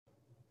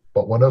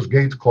 But when those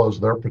gates close,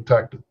 they're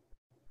protected.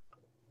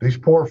 These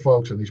poor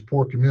folks in these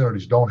poor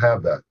communities don't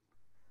have that.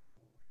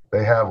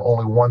 They have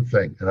only one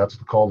thing, and that's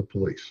to call the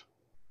police.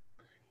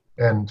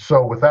 And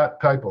so with that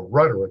type of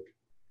rhetoric,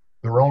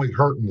 they're only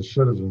hurting the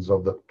citizens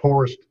of the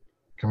poorest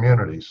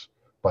communities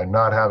by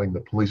not having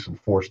the police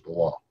enforce the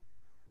law.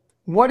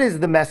 What is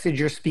the message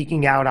you're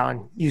speaking out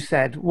on, you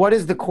said? What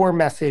is the core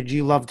message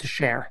you love to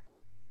share?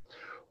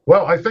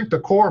 Well, I think the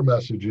core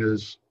message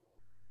is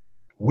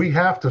we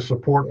have to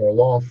support our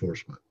law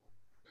enforcement.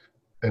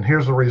 And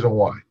here's the reason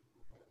why.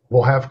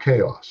 We'll have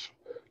chaos.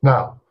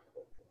 Now,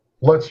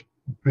 let's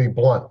be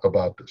blunt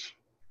about this.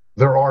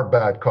 There are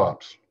bad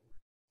cops.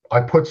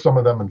 I put some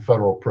of them in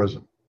federal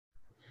prison.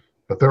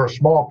 But there are a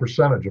small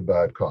percentage of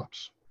bad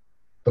cops.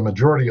 The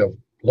majority of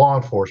law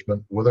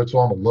enforcement, whether it's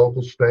on the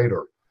local, state,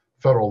 or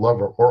federal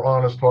level, are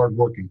honest,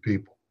 hardworking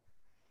people.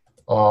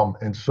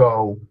 And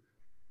so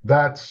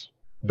that's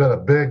been a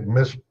big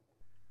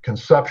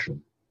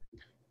misconception.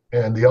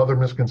 And the other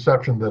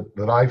misconception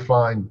that I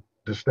find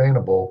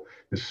disdainable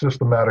is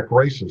systematic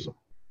racism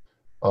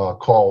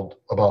called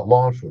about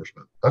law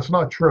enforcement. That's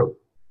not true.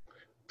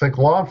 I think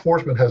law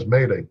enforcement has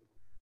made a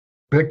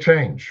big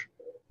change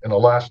in the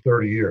last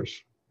 30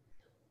 years.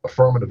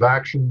 Affirmative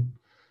action.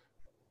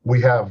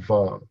 We have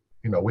a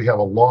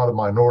lot of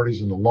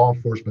minorities in the law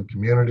enforcement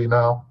community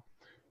now.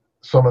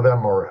 Some of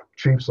them are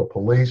chiefs of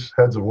police,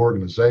 heads of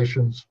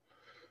organizations.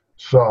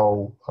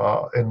 So,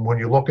 and when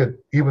you look at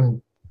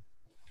even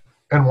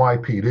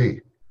NYPD,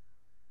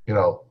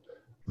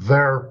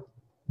 their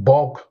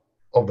bulk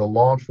of the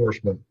law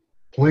enforcement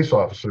police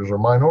officers are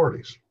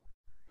minorities.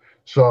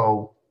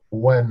 So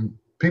when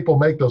people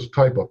make those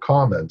type of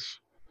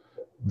comments,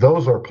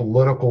 those are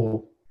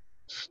political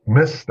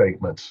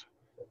misstatements.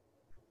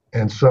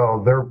 And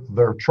so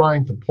they're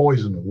trying to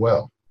poison the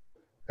well.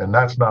 And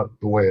that's not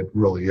the way it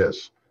really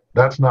is.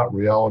 That's not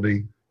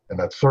reality. And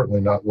that's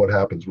certainly not what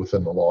happens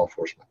within the law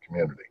enforcement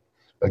community.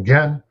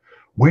 Again,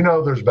 we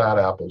know there's bad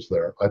apples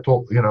there. I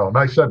told, and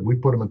I said, we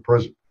put them in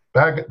prison.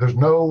 There's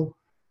no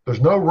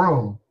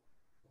room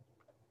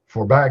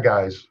for bad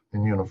guys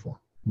in uniform.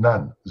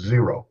 None,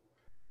 zero.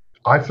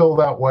 I feel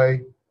that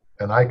way,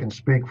 and I can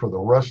speak for the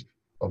rest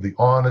of the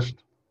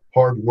honest,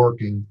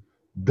 hardworking,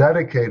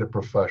 dedicated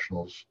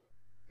professionals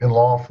in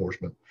law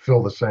enforcement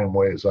feel the same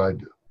way as I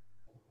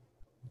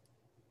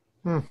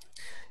do.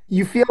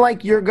 You feel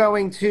like you're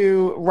going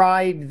to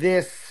ride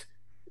this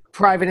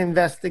private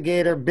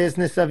investigator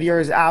business of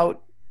yours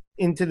out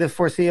into the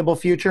foreseeable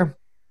future?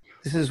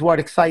 This is what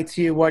excites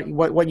you,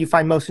 what you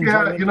find most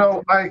enjoyable?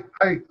 Yeah,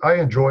 I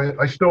enjoy it.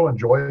 I still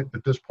enjoy it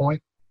at this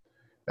point.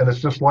 And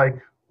it's just like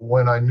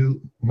when I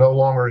no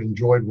longer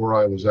enjoyed where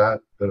I was at,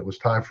 that it was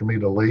time for me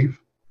to leave.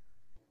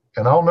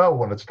 And I'll know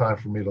when it's time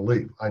for me to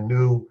leave. I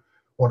knew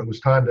when it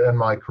was time to end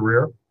my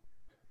career,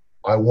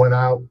 I went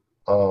out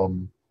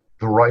the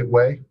right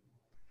way.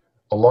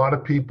 A lot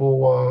of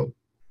people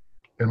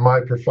in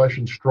my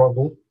profession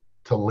struggle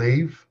to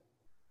leave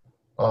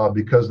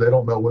because they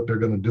don't know what they're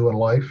going to do in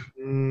life,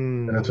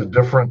 and it's a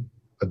different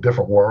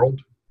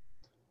world.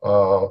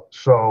 I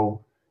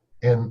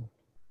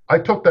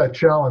took that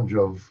challenge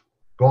of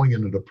going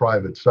into the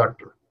private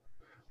sector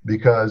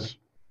because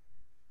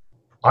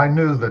I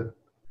knew that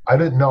I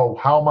didn't know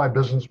how my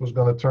business was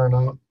going to turn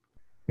out.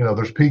 You know,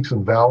 there's peaks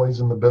and valleys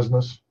in the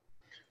business.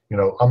 You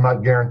know, I'm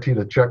not guaranteed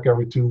a check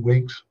every 2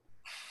 weeks.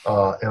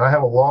 And I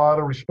have a lot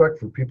of respect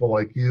for people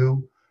like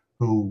you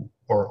who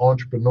are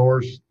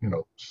entrepreneurs, you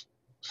know,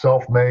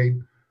 self-made,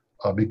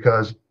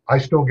 because I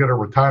still get a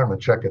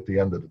retirement check at the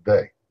end of the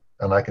day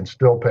and I can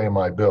still pay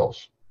my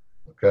bills.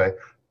 Okay.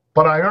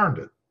 But I earned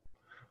it.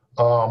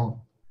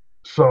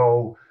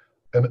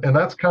 And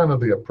that's kind of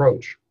the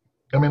approach.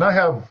 I mean, I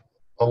have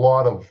a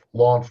lot of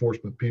law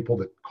enforcement people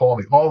that call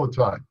me all the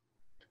time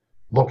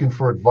looking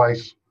for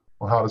advice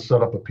on how to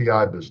set up a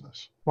PI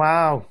business.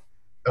 Wow.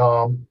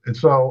 And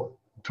so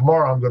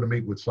tomorrow I'm going to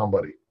meet with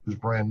somebody who's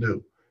brand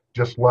new,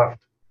 just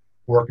left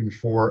working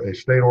for a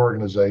state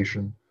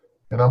organization,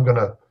 and I'm going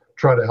to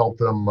try to help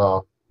them,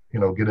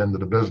 get into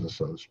the business,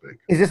 so to speak.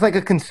 Is this like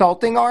a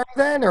consulting arm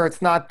then, or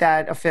it's not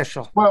that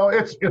official? Well,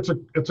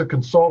 it's a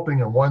consulting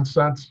in one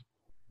sense,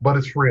 but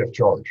it's free of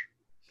charge.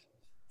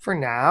 For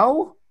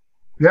now?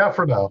 Yeah,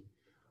 for now.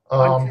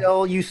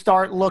 Until you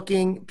start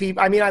looking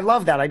people. I mean, I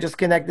love that. I just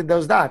connected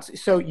those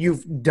dots. So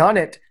you've done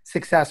it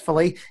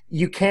successfully.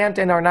 You can't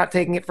and are not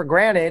taking it for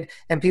granted.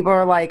 And people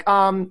are like,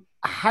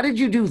 how did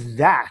you do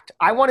that?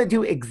 I want to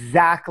do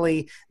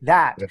exactly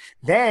that. Yeah.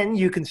 Then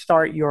you can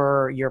start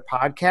your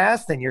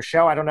podcast and your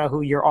show. I don't know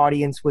who your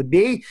audience would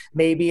be.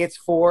 Maybe it's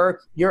for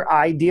your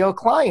ideal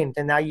client.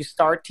 And now you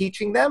start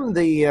teaching them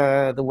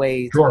the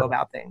way to go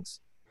about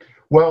things.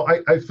 Well,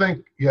 I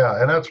think,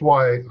 yeah. And that's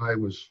why I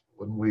was,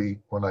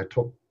 when I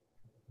took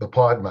the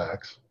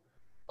PodMax,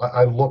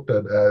 I looked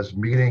at it as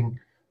meeting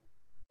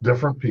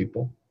different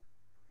people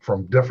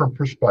from different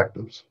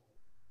perspectives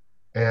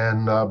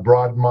and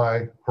broaden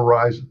my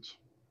horizons.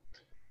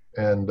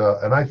 And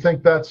I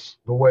think that's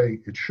the way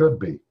it should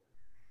be.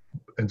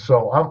 And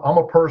so I'm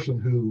a person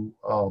who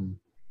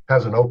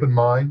has an open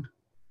mind,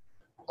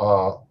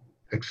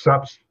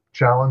 accepts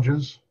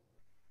challenges,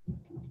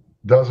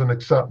 doesn't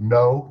accept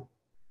no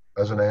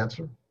as an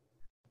answer,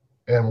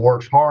 and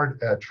works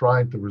hard at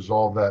trying to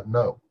resolve that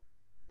no.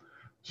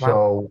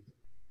 So,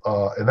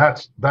 and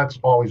that's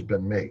always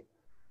been me,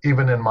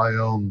 even in my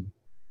own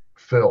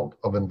field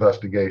of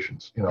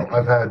investigations. You know,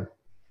 I've had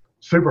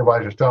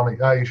supervisors tell me,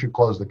 you should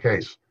close the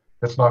case.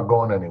 It's not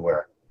going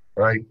anywhere,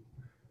 right?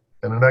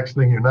 And the next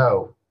thing you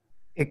know,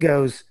 it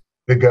goes.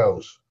 Right?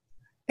 Goes.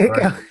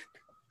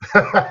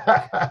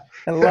 I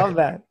love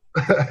that.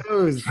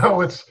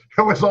 So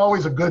it was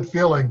always a good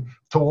feeling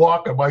to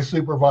walk in my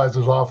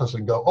supervisor's office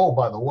and go, oh,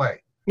 by the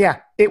way. Yeah,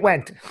 it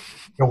went.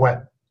 It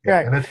went. Yeah,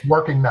 right. And it's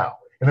working now.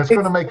 And it's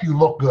going to make you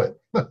look good.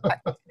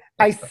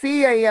 I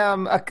see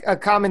a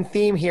common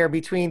theme here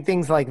between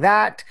things like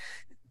that,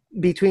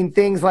 between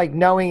things like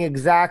knowing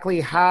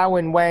exactly how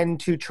and when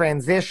to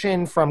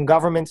transition from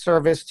government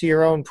service to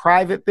your own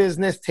private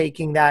business,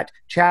 taking that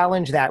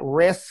challenge, that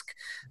risk,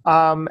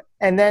 and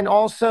then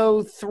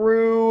also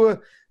through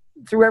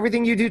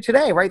everything you do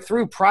today, right?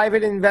 Through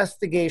private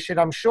investigation.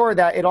 I'm sure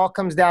that it all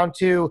comes down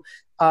to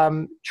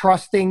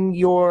trusting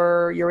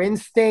your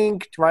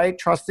instinct, right?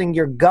 Trusting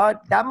your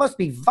gut. That must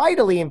be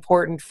vitally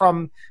important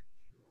from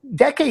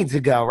decades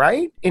ago,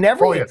 right? In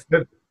every it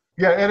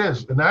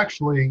is. And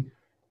actually,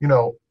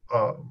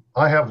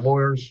 I have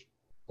lawyers.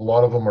 A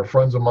lot of them are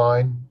friends of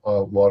mine, a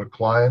lot of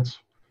clients,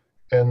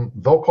 and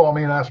they'll call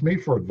me and ask me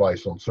for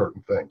advice on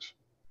certain things.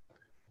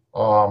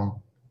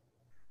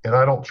 And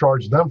I don't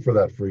charge them for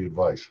that free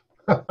advice.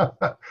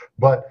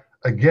 But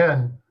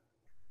again,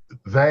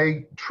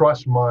 they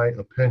trust my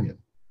opinion.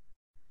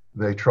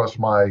 They trust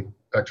my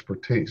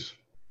expertise.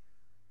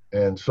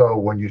 And so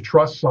when you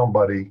trust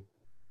somebody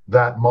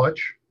that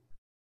much,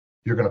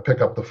 you're going to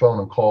pick up the phone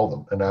and call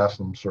them and ask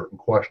them certain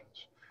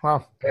questions.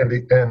 Wow. And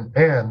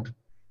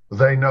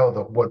they know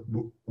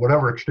that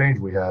whatever exchange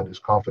we had is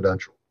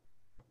confidential.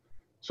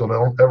 So they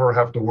don't ever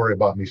have to worry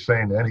about me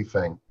saying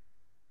anything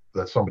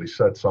that somebody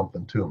said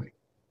something to me.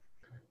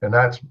 And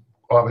that's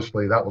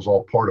obviously, that was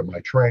all part of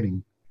my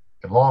training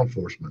in law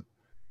enforcement.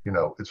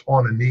 It's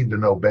on a need to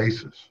know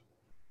basis.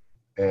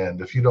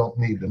 And if you don't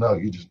need to know,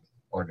 you just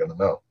aren't going to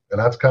know. And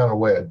that's kind of the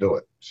way I do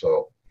it.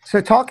 So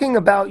talking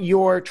about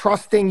your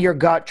trusting your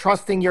gut,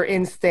 trusting your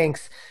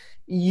instincts,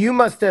 you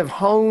must have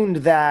honed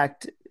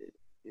that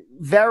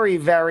very,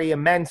 very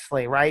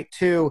immensely, right?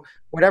 To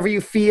whatever you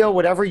feel,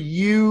 whatever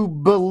you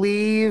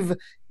believe,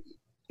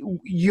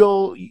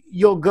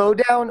 you'll go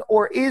down.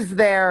 Or is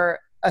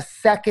there a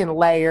second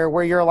layer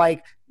where you're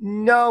like,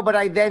 no, but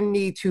I then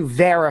need to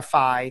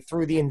verify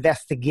through the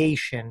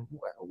investigation?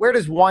 Where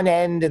does one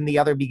end and the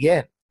other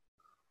begin?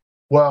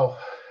 Well,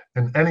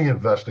 in any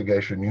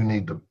investigation, you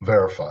need to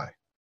verify.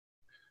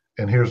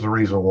 And here's the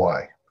reason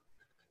why.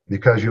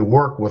 because you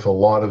work with a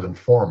lot of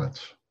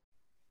informants.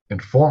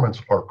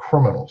 Informants are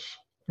criminals.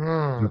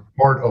 They're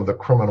part of the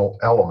criminal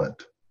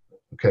element.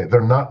 Okay,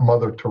 they're not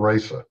Mother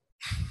Teresa.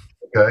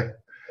 Okay,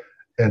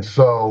 and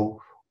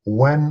so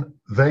when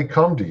they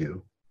come to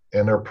you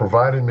and they're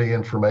providing me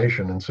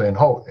information and saying,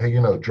 "Oh, hey,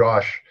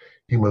 Josh,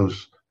 he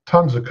moves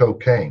tons of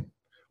cocaine,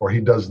 or he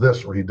does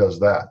this, or he does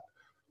that."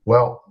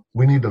 Well,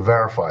 we need to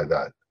verify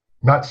that,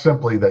 not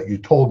simply that you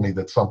told me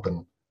that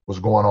something was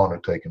going on or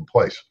taking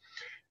place.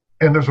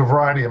 And there's a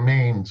variety of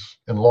means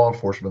in law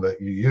enforcement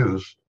that you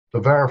use to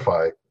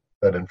verify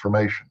that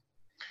information.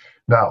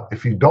 Now,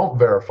 if you don't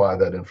verify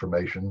that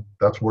information,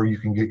 that's where you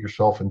can get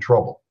yourself in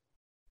trouble.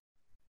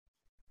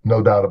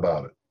 No doubt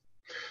about it.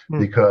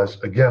 Because,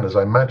 again, as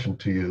I mentioned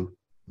to you,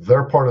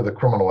 they're part of the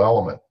criminal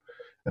element.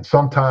 And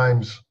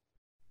sometimes,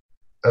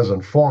 as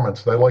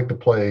informants, they like to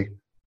play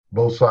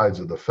both sides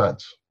of the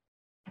fence.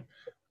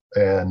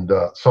 And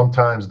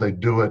sometimes they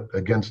do it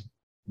against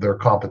their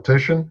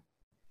competition.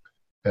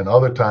 And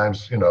other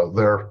times,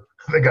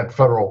 they got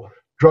federal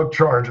drug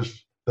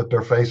charges that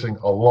they're facing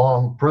a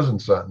long prison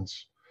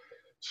sentence.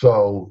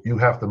 So you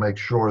have to make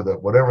sure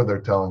that whatever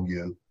they're telling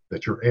you,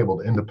 that you're able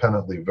to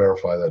independently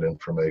verify that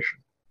information.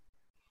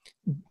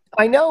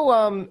 I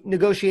know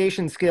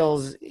negotiation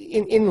skills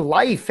in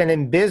life and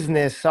in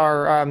business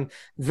are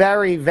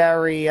very,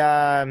 very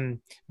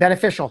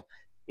beneficial.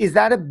 Is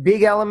that a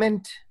big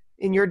element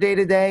in your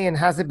day-to-day, and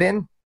has it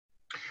been?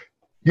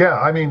 Yeah,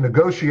 I mean,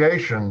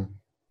 negotiation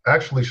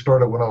actually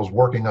started when I was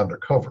working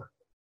undercover.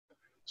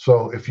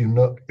 So if you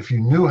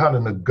knew how to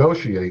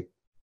negotiate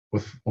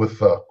with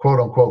quote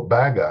unquote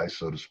bad guys,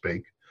 so to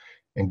speak,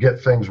 and get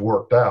things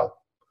worked out,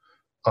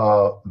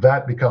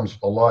 that becomes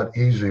a lot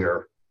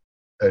easier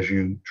as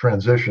you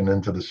transition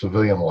into the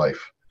civilian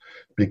life.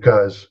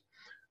 Because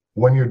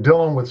when you're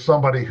dealing with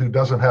somebody who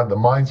doesn't have the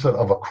mindset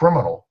of a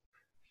criminal,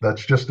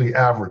 that's just the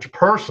average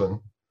person,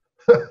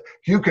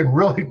 you can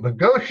really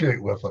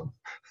negotiate with them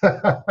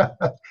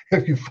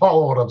if you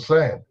follow what I'm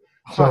saying.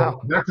 So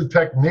Wow. That's a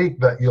technique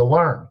that you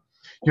learn.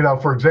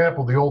 For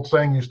example, the old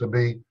saying used to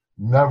be,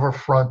 never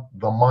front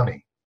the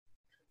money.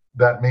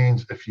 That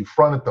means if you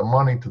fronted the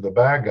money to the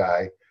bad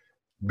guy,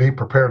 be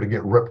prepared to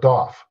get ripped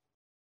off.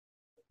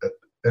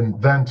 And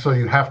then so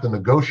you have to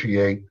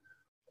negotiate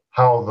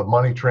how the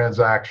money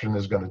transaction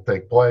is going to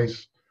take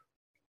place,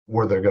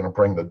 where they're going to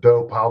bring the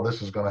dope, how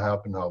this is going to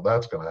happen, how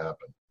that's going to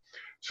happen.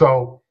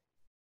 So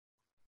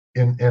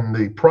in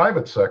the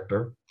private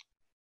sector,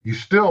 you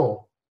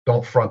still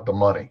don't front the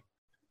money.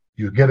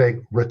 You get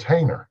a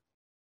retainer.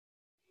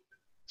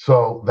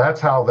 So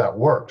that's how that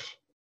works.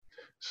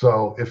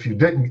 So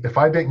if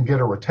I didn't get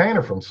a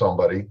retainer from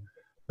somebody,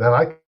 then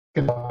I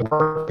can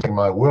work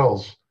my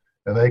wills,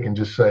 and they can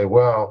just say,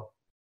 well,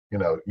 you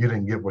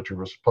didn't get what you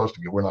were supposed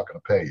to get. We're not going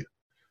to pay you.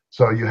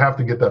 So you have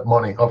to get that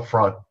money up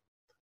front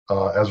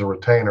as a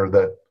retainer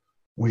that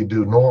we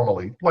do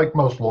normally, like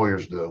most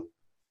lawyers do,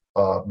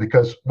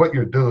 because what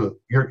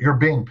you're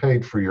being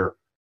paid for your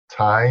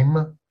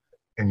time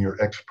and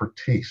your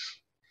expertise.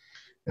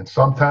 And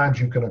sometimes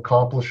you can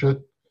accomplish it,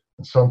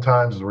 and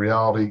sometimes the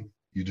reality,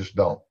 you just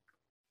don't.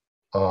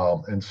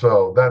 And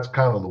so that's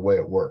kind of the way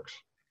it works.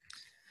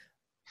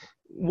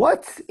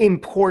 What's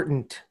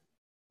important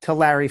to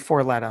Larry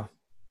Forletta?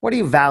 What do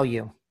you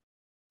value?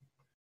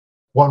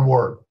 One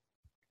word: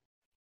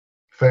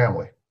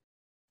 family.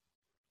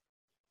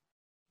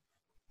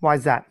 Why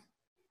is that?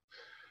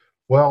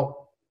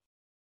 Well,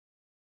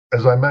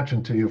 as I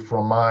mentioned to you,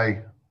 from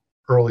my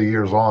early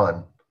years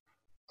on,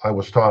 I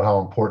was taught how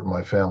important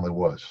my family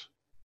was.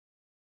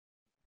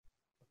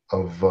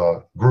 Of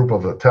a group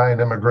of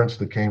Italian immigrants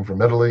that came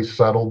from Italy,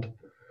 settled.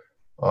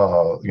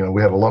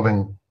 We had a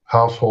loving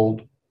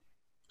household,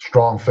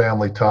 strong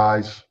family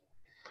ties.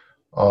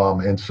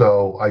 And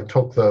so I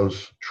took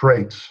those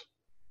traits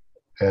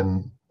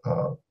and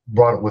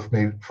brought it with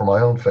me for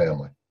my own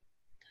family.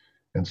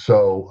 And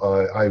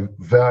so I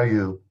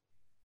value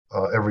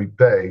every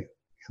day,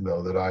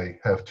 that I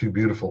have two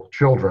beautiful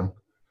children,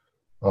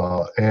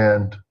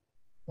 and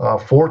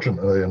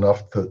fortunately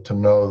enough to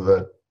know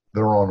that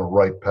they're on the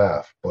right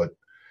path. But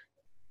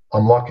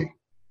I'm lucky,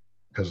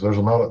 because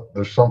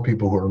there's some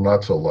people who are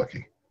not so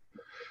lucky.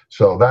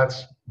 So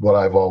that's what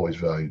I've always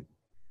valued.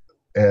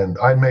 And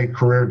I made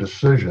career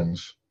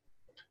decisions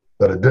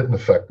that it didn't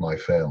affect my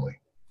family.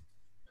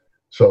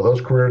 So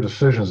those career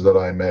decisions that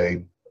I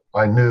made,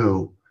 I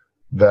knew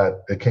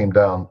that it came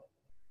down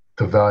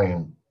to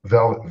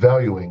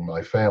valuing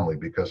my family,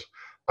 because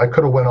I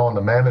could have went on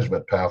the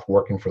management path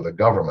working for the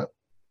government.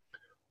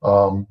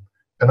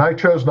 And I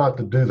chose not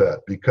to do that,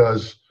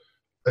 because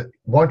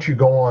once you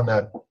go on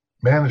that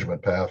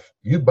management path,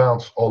 you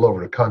bounce all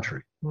over the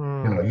country.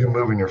 You're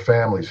moving your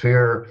families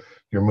here,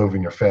 you're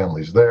moving your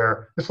families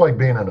there. It's like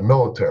being in the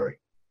military,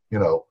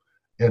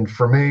 and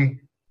for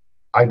me,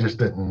 I just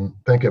didn't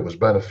think it was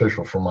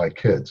beneficial for my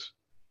kids.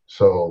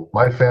 So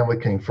my family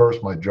came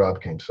first, my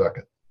job came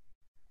second.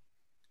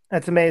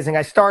 That's amazing.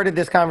 I started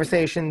this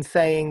conversation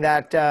saying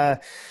that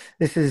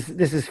this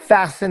is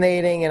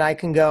fascinating, and I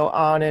can go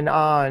on and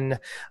on.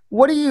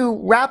 What are you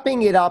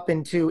wrapping it up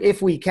into,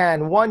 if we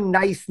can, one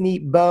nice,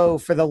 neat bow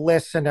for the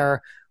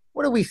listener?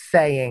 What are we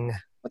saying?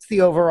 What's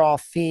the overall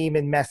theme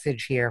and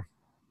message here?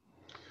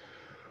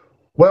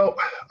 Well,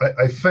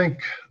 I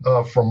think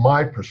from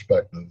my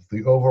perspective,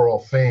 the overall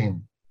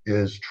theme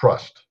is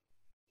trust.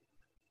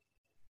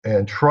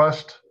 And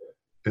trust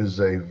is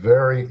a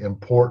very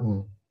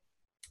important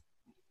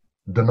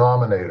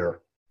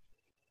denominator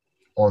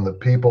on the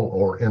people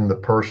or in the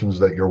persons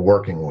that you're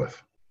working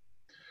with.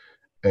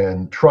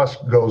 And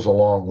trust goes a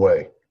long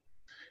way.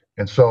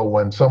 And so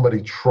when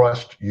somebody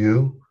trusts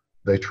you,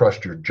 they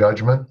trust your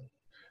judgment,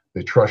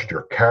 they trust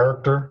your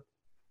character,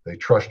 they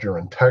trust your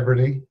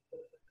integrity.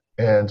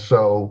 And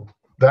so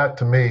that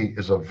to me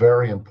is a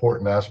very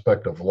important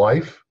aspect of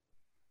life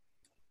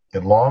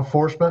in law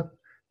enforcement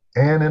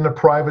and in the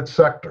private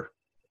sector,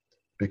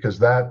 because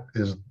that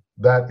is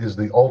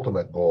the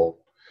ultimate goal,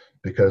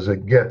 because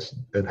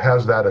it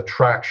has that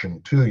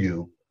attraction to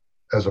you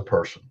as a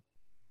person.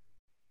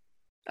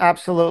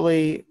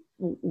 Absolutely.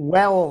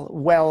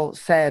 Well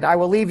said. I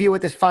will leave you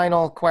with this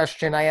final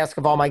question I ask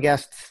of all my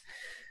guests.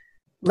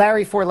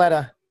 Larry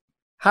Forletta,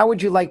 how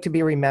would you like to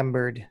be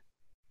remembered?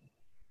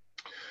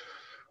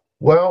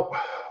 Well,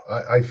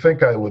 I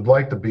think I would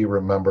like to be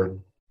remembered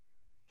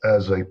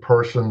as a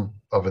person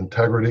of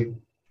integrity,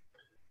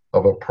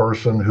 of a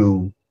person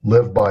who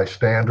lived by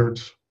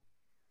standards,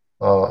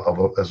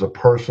 as a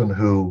person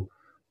who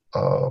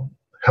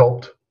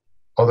helped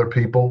other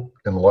people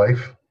in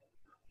life,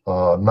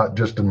 not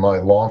just in my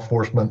law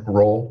enforcement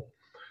role,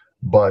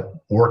 but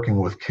working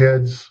with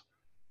kids,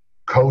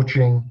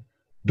 coaching,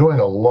 doing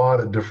a lot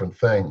of different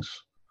things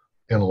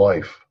in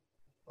life.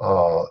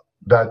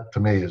 That to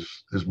me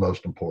is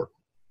most important.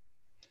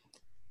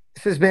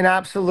 This has been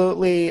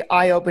absolutely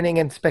eye-opening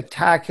and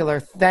spectacular.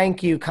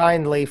 Thank you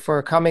kindly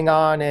for coming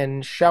on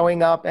and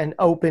showing up and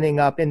opening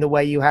up in the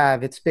way you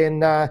have. It's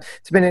been an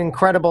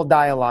incredible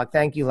dialogue.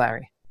 Thank you,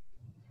 Larry.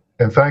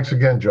 And thanks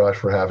again, Josh,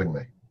 for having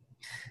me.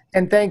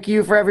 And thank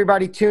you for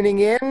everybody tuning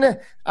in.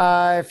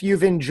 If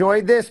you've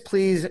enjoyed this,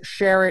 please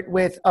share it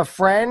with a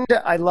friend.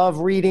 I love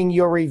reading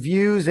your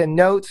reviews and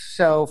notes,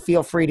 so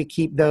feel free to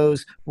keep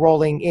those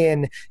rolling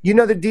in. You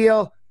know the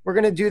deal. We're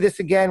going to do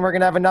this again. We're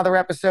going to have another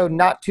episode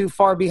not too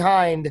far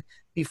behind.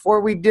 Before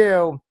we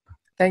do,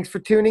 thanks for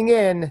tuning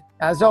in.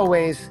 As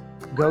always,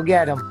 go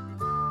get 'em.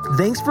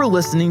 Thanks for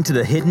listening to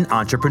The Hidden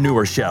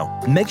Entrepreneur Show.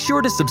 Make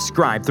sure to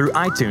subscribe through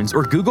iTunes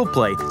or Google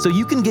Play so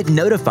you can get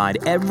notified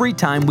every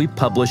time we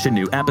publish a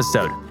new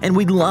episode. And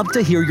we'd love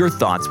to hear your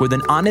thoughts with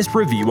an honest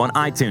review on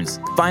iTunes.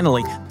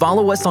 Finally,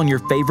 follow us on your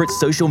favorite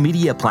social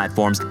media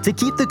platforms to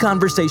keep the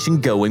conversation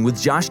going with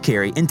Josh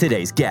Carey and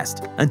today's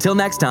guest. Until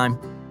next time.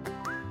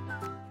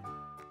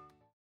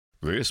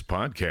 This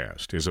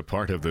podcast is a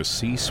part of the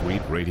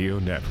C-Suite Radio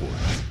Network.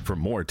 For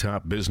more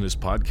top business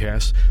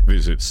podcasts,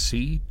 visit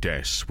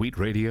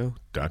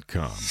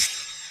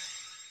c-suiteradio.com.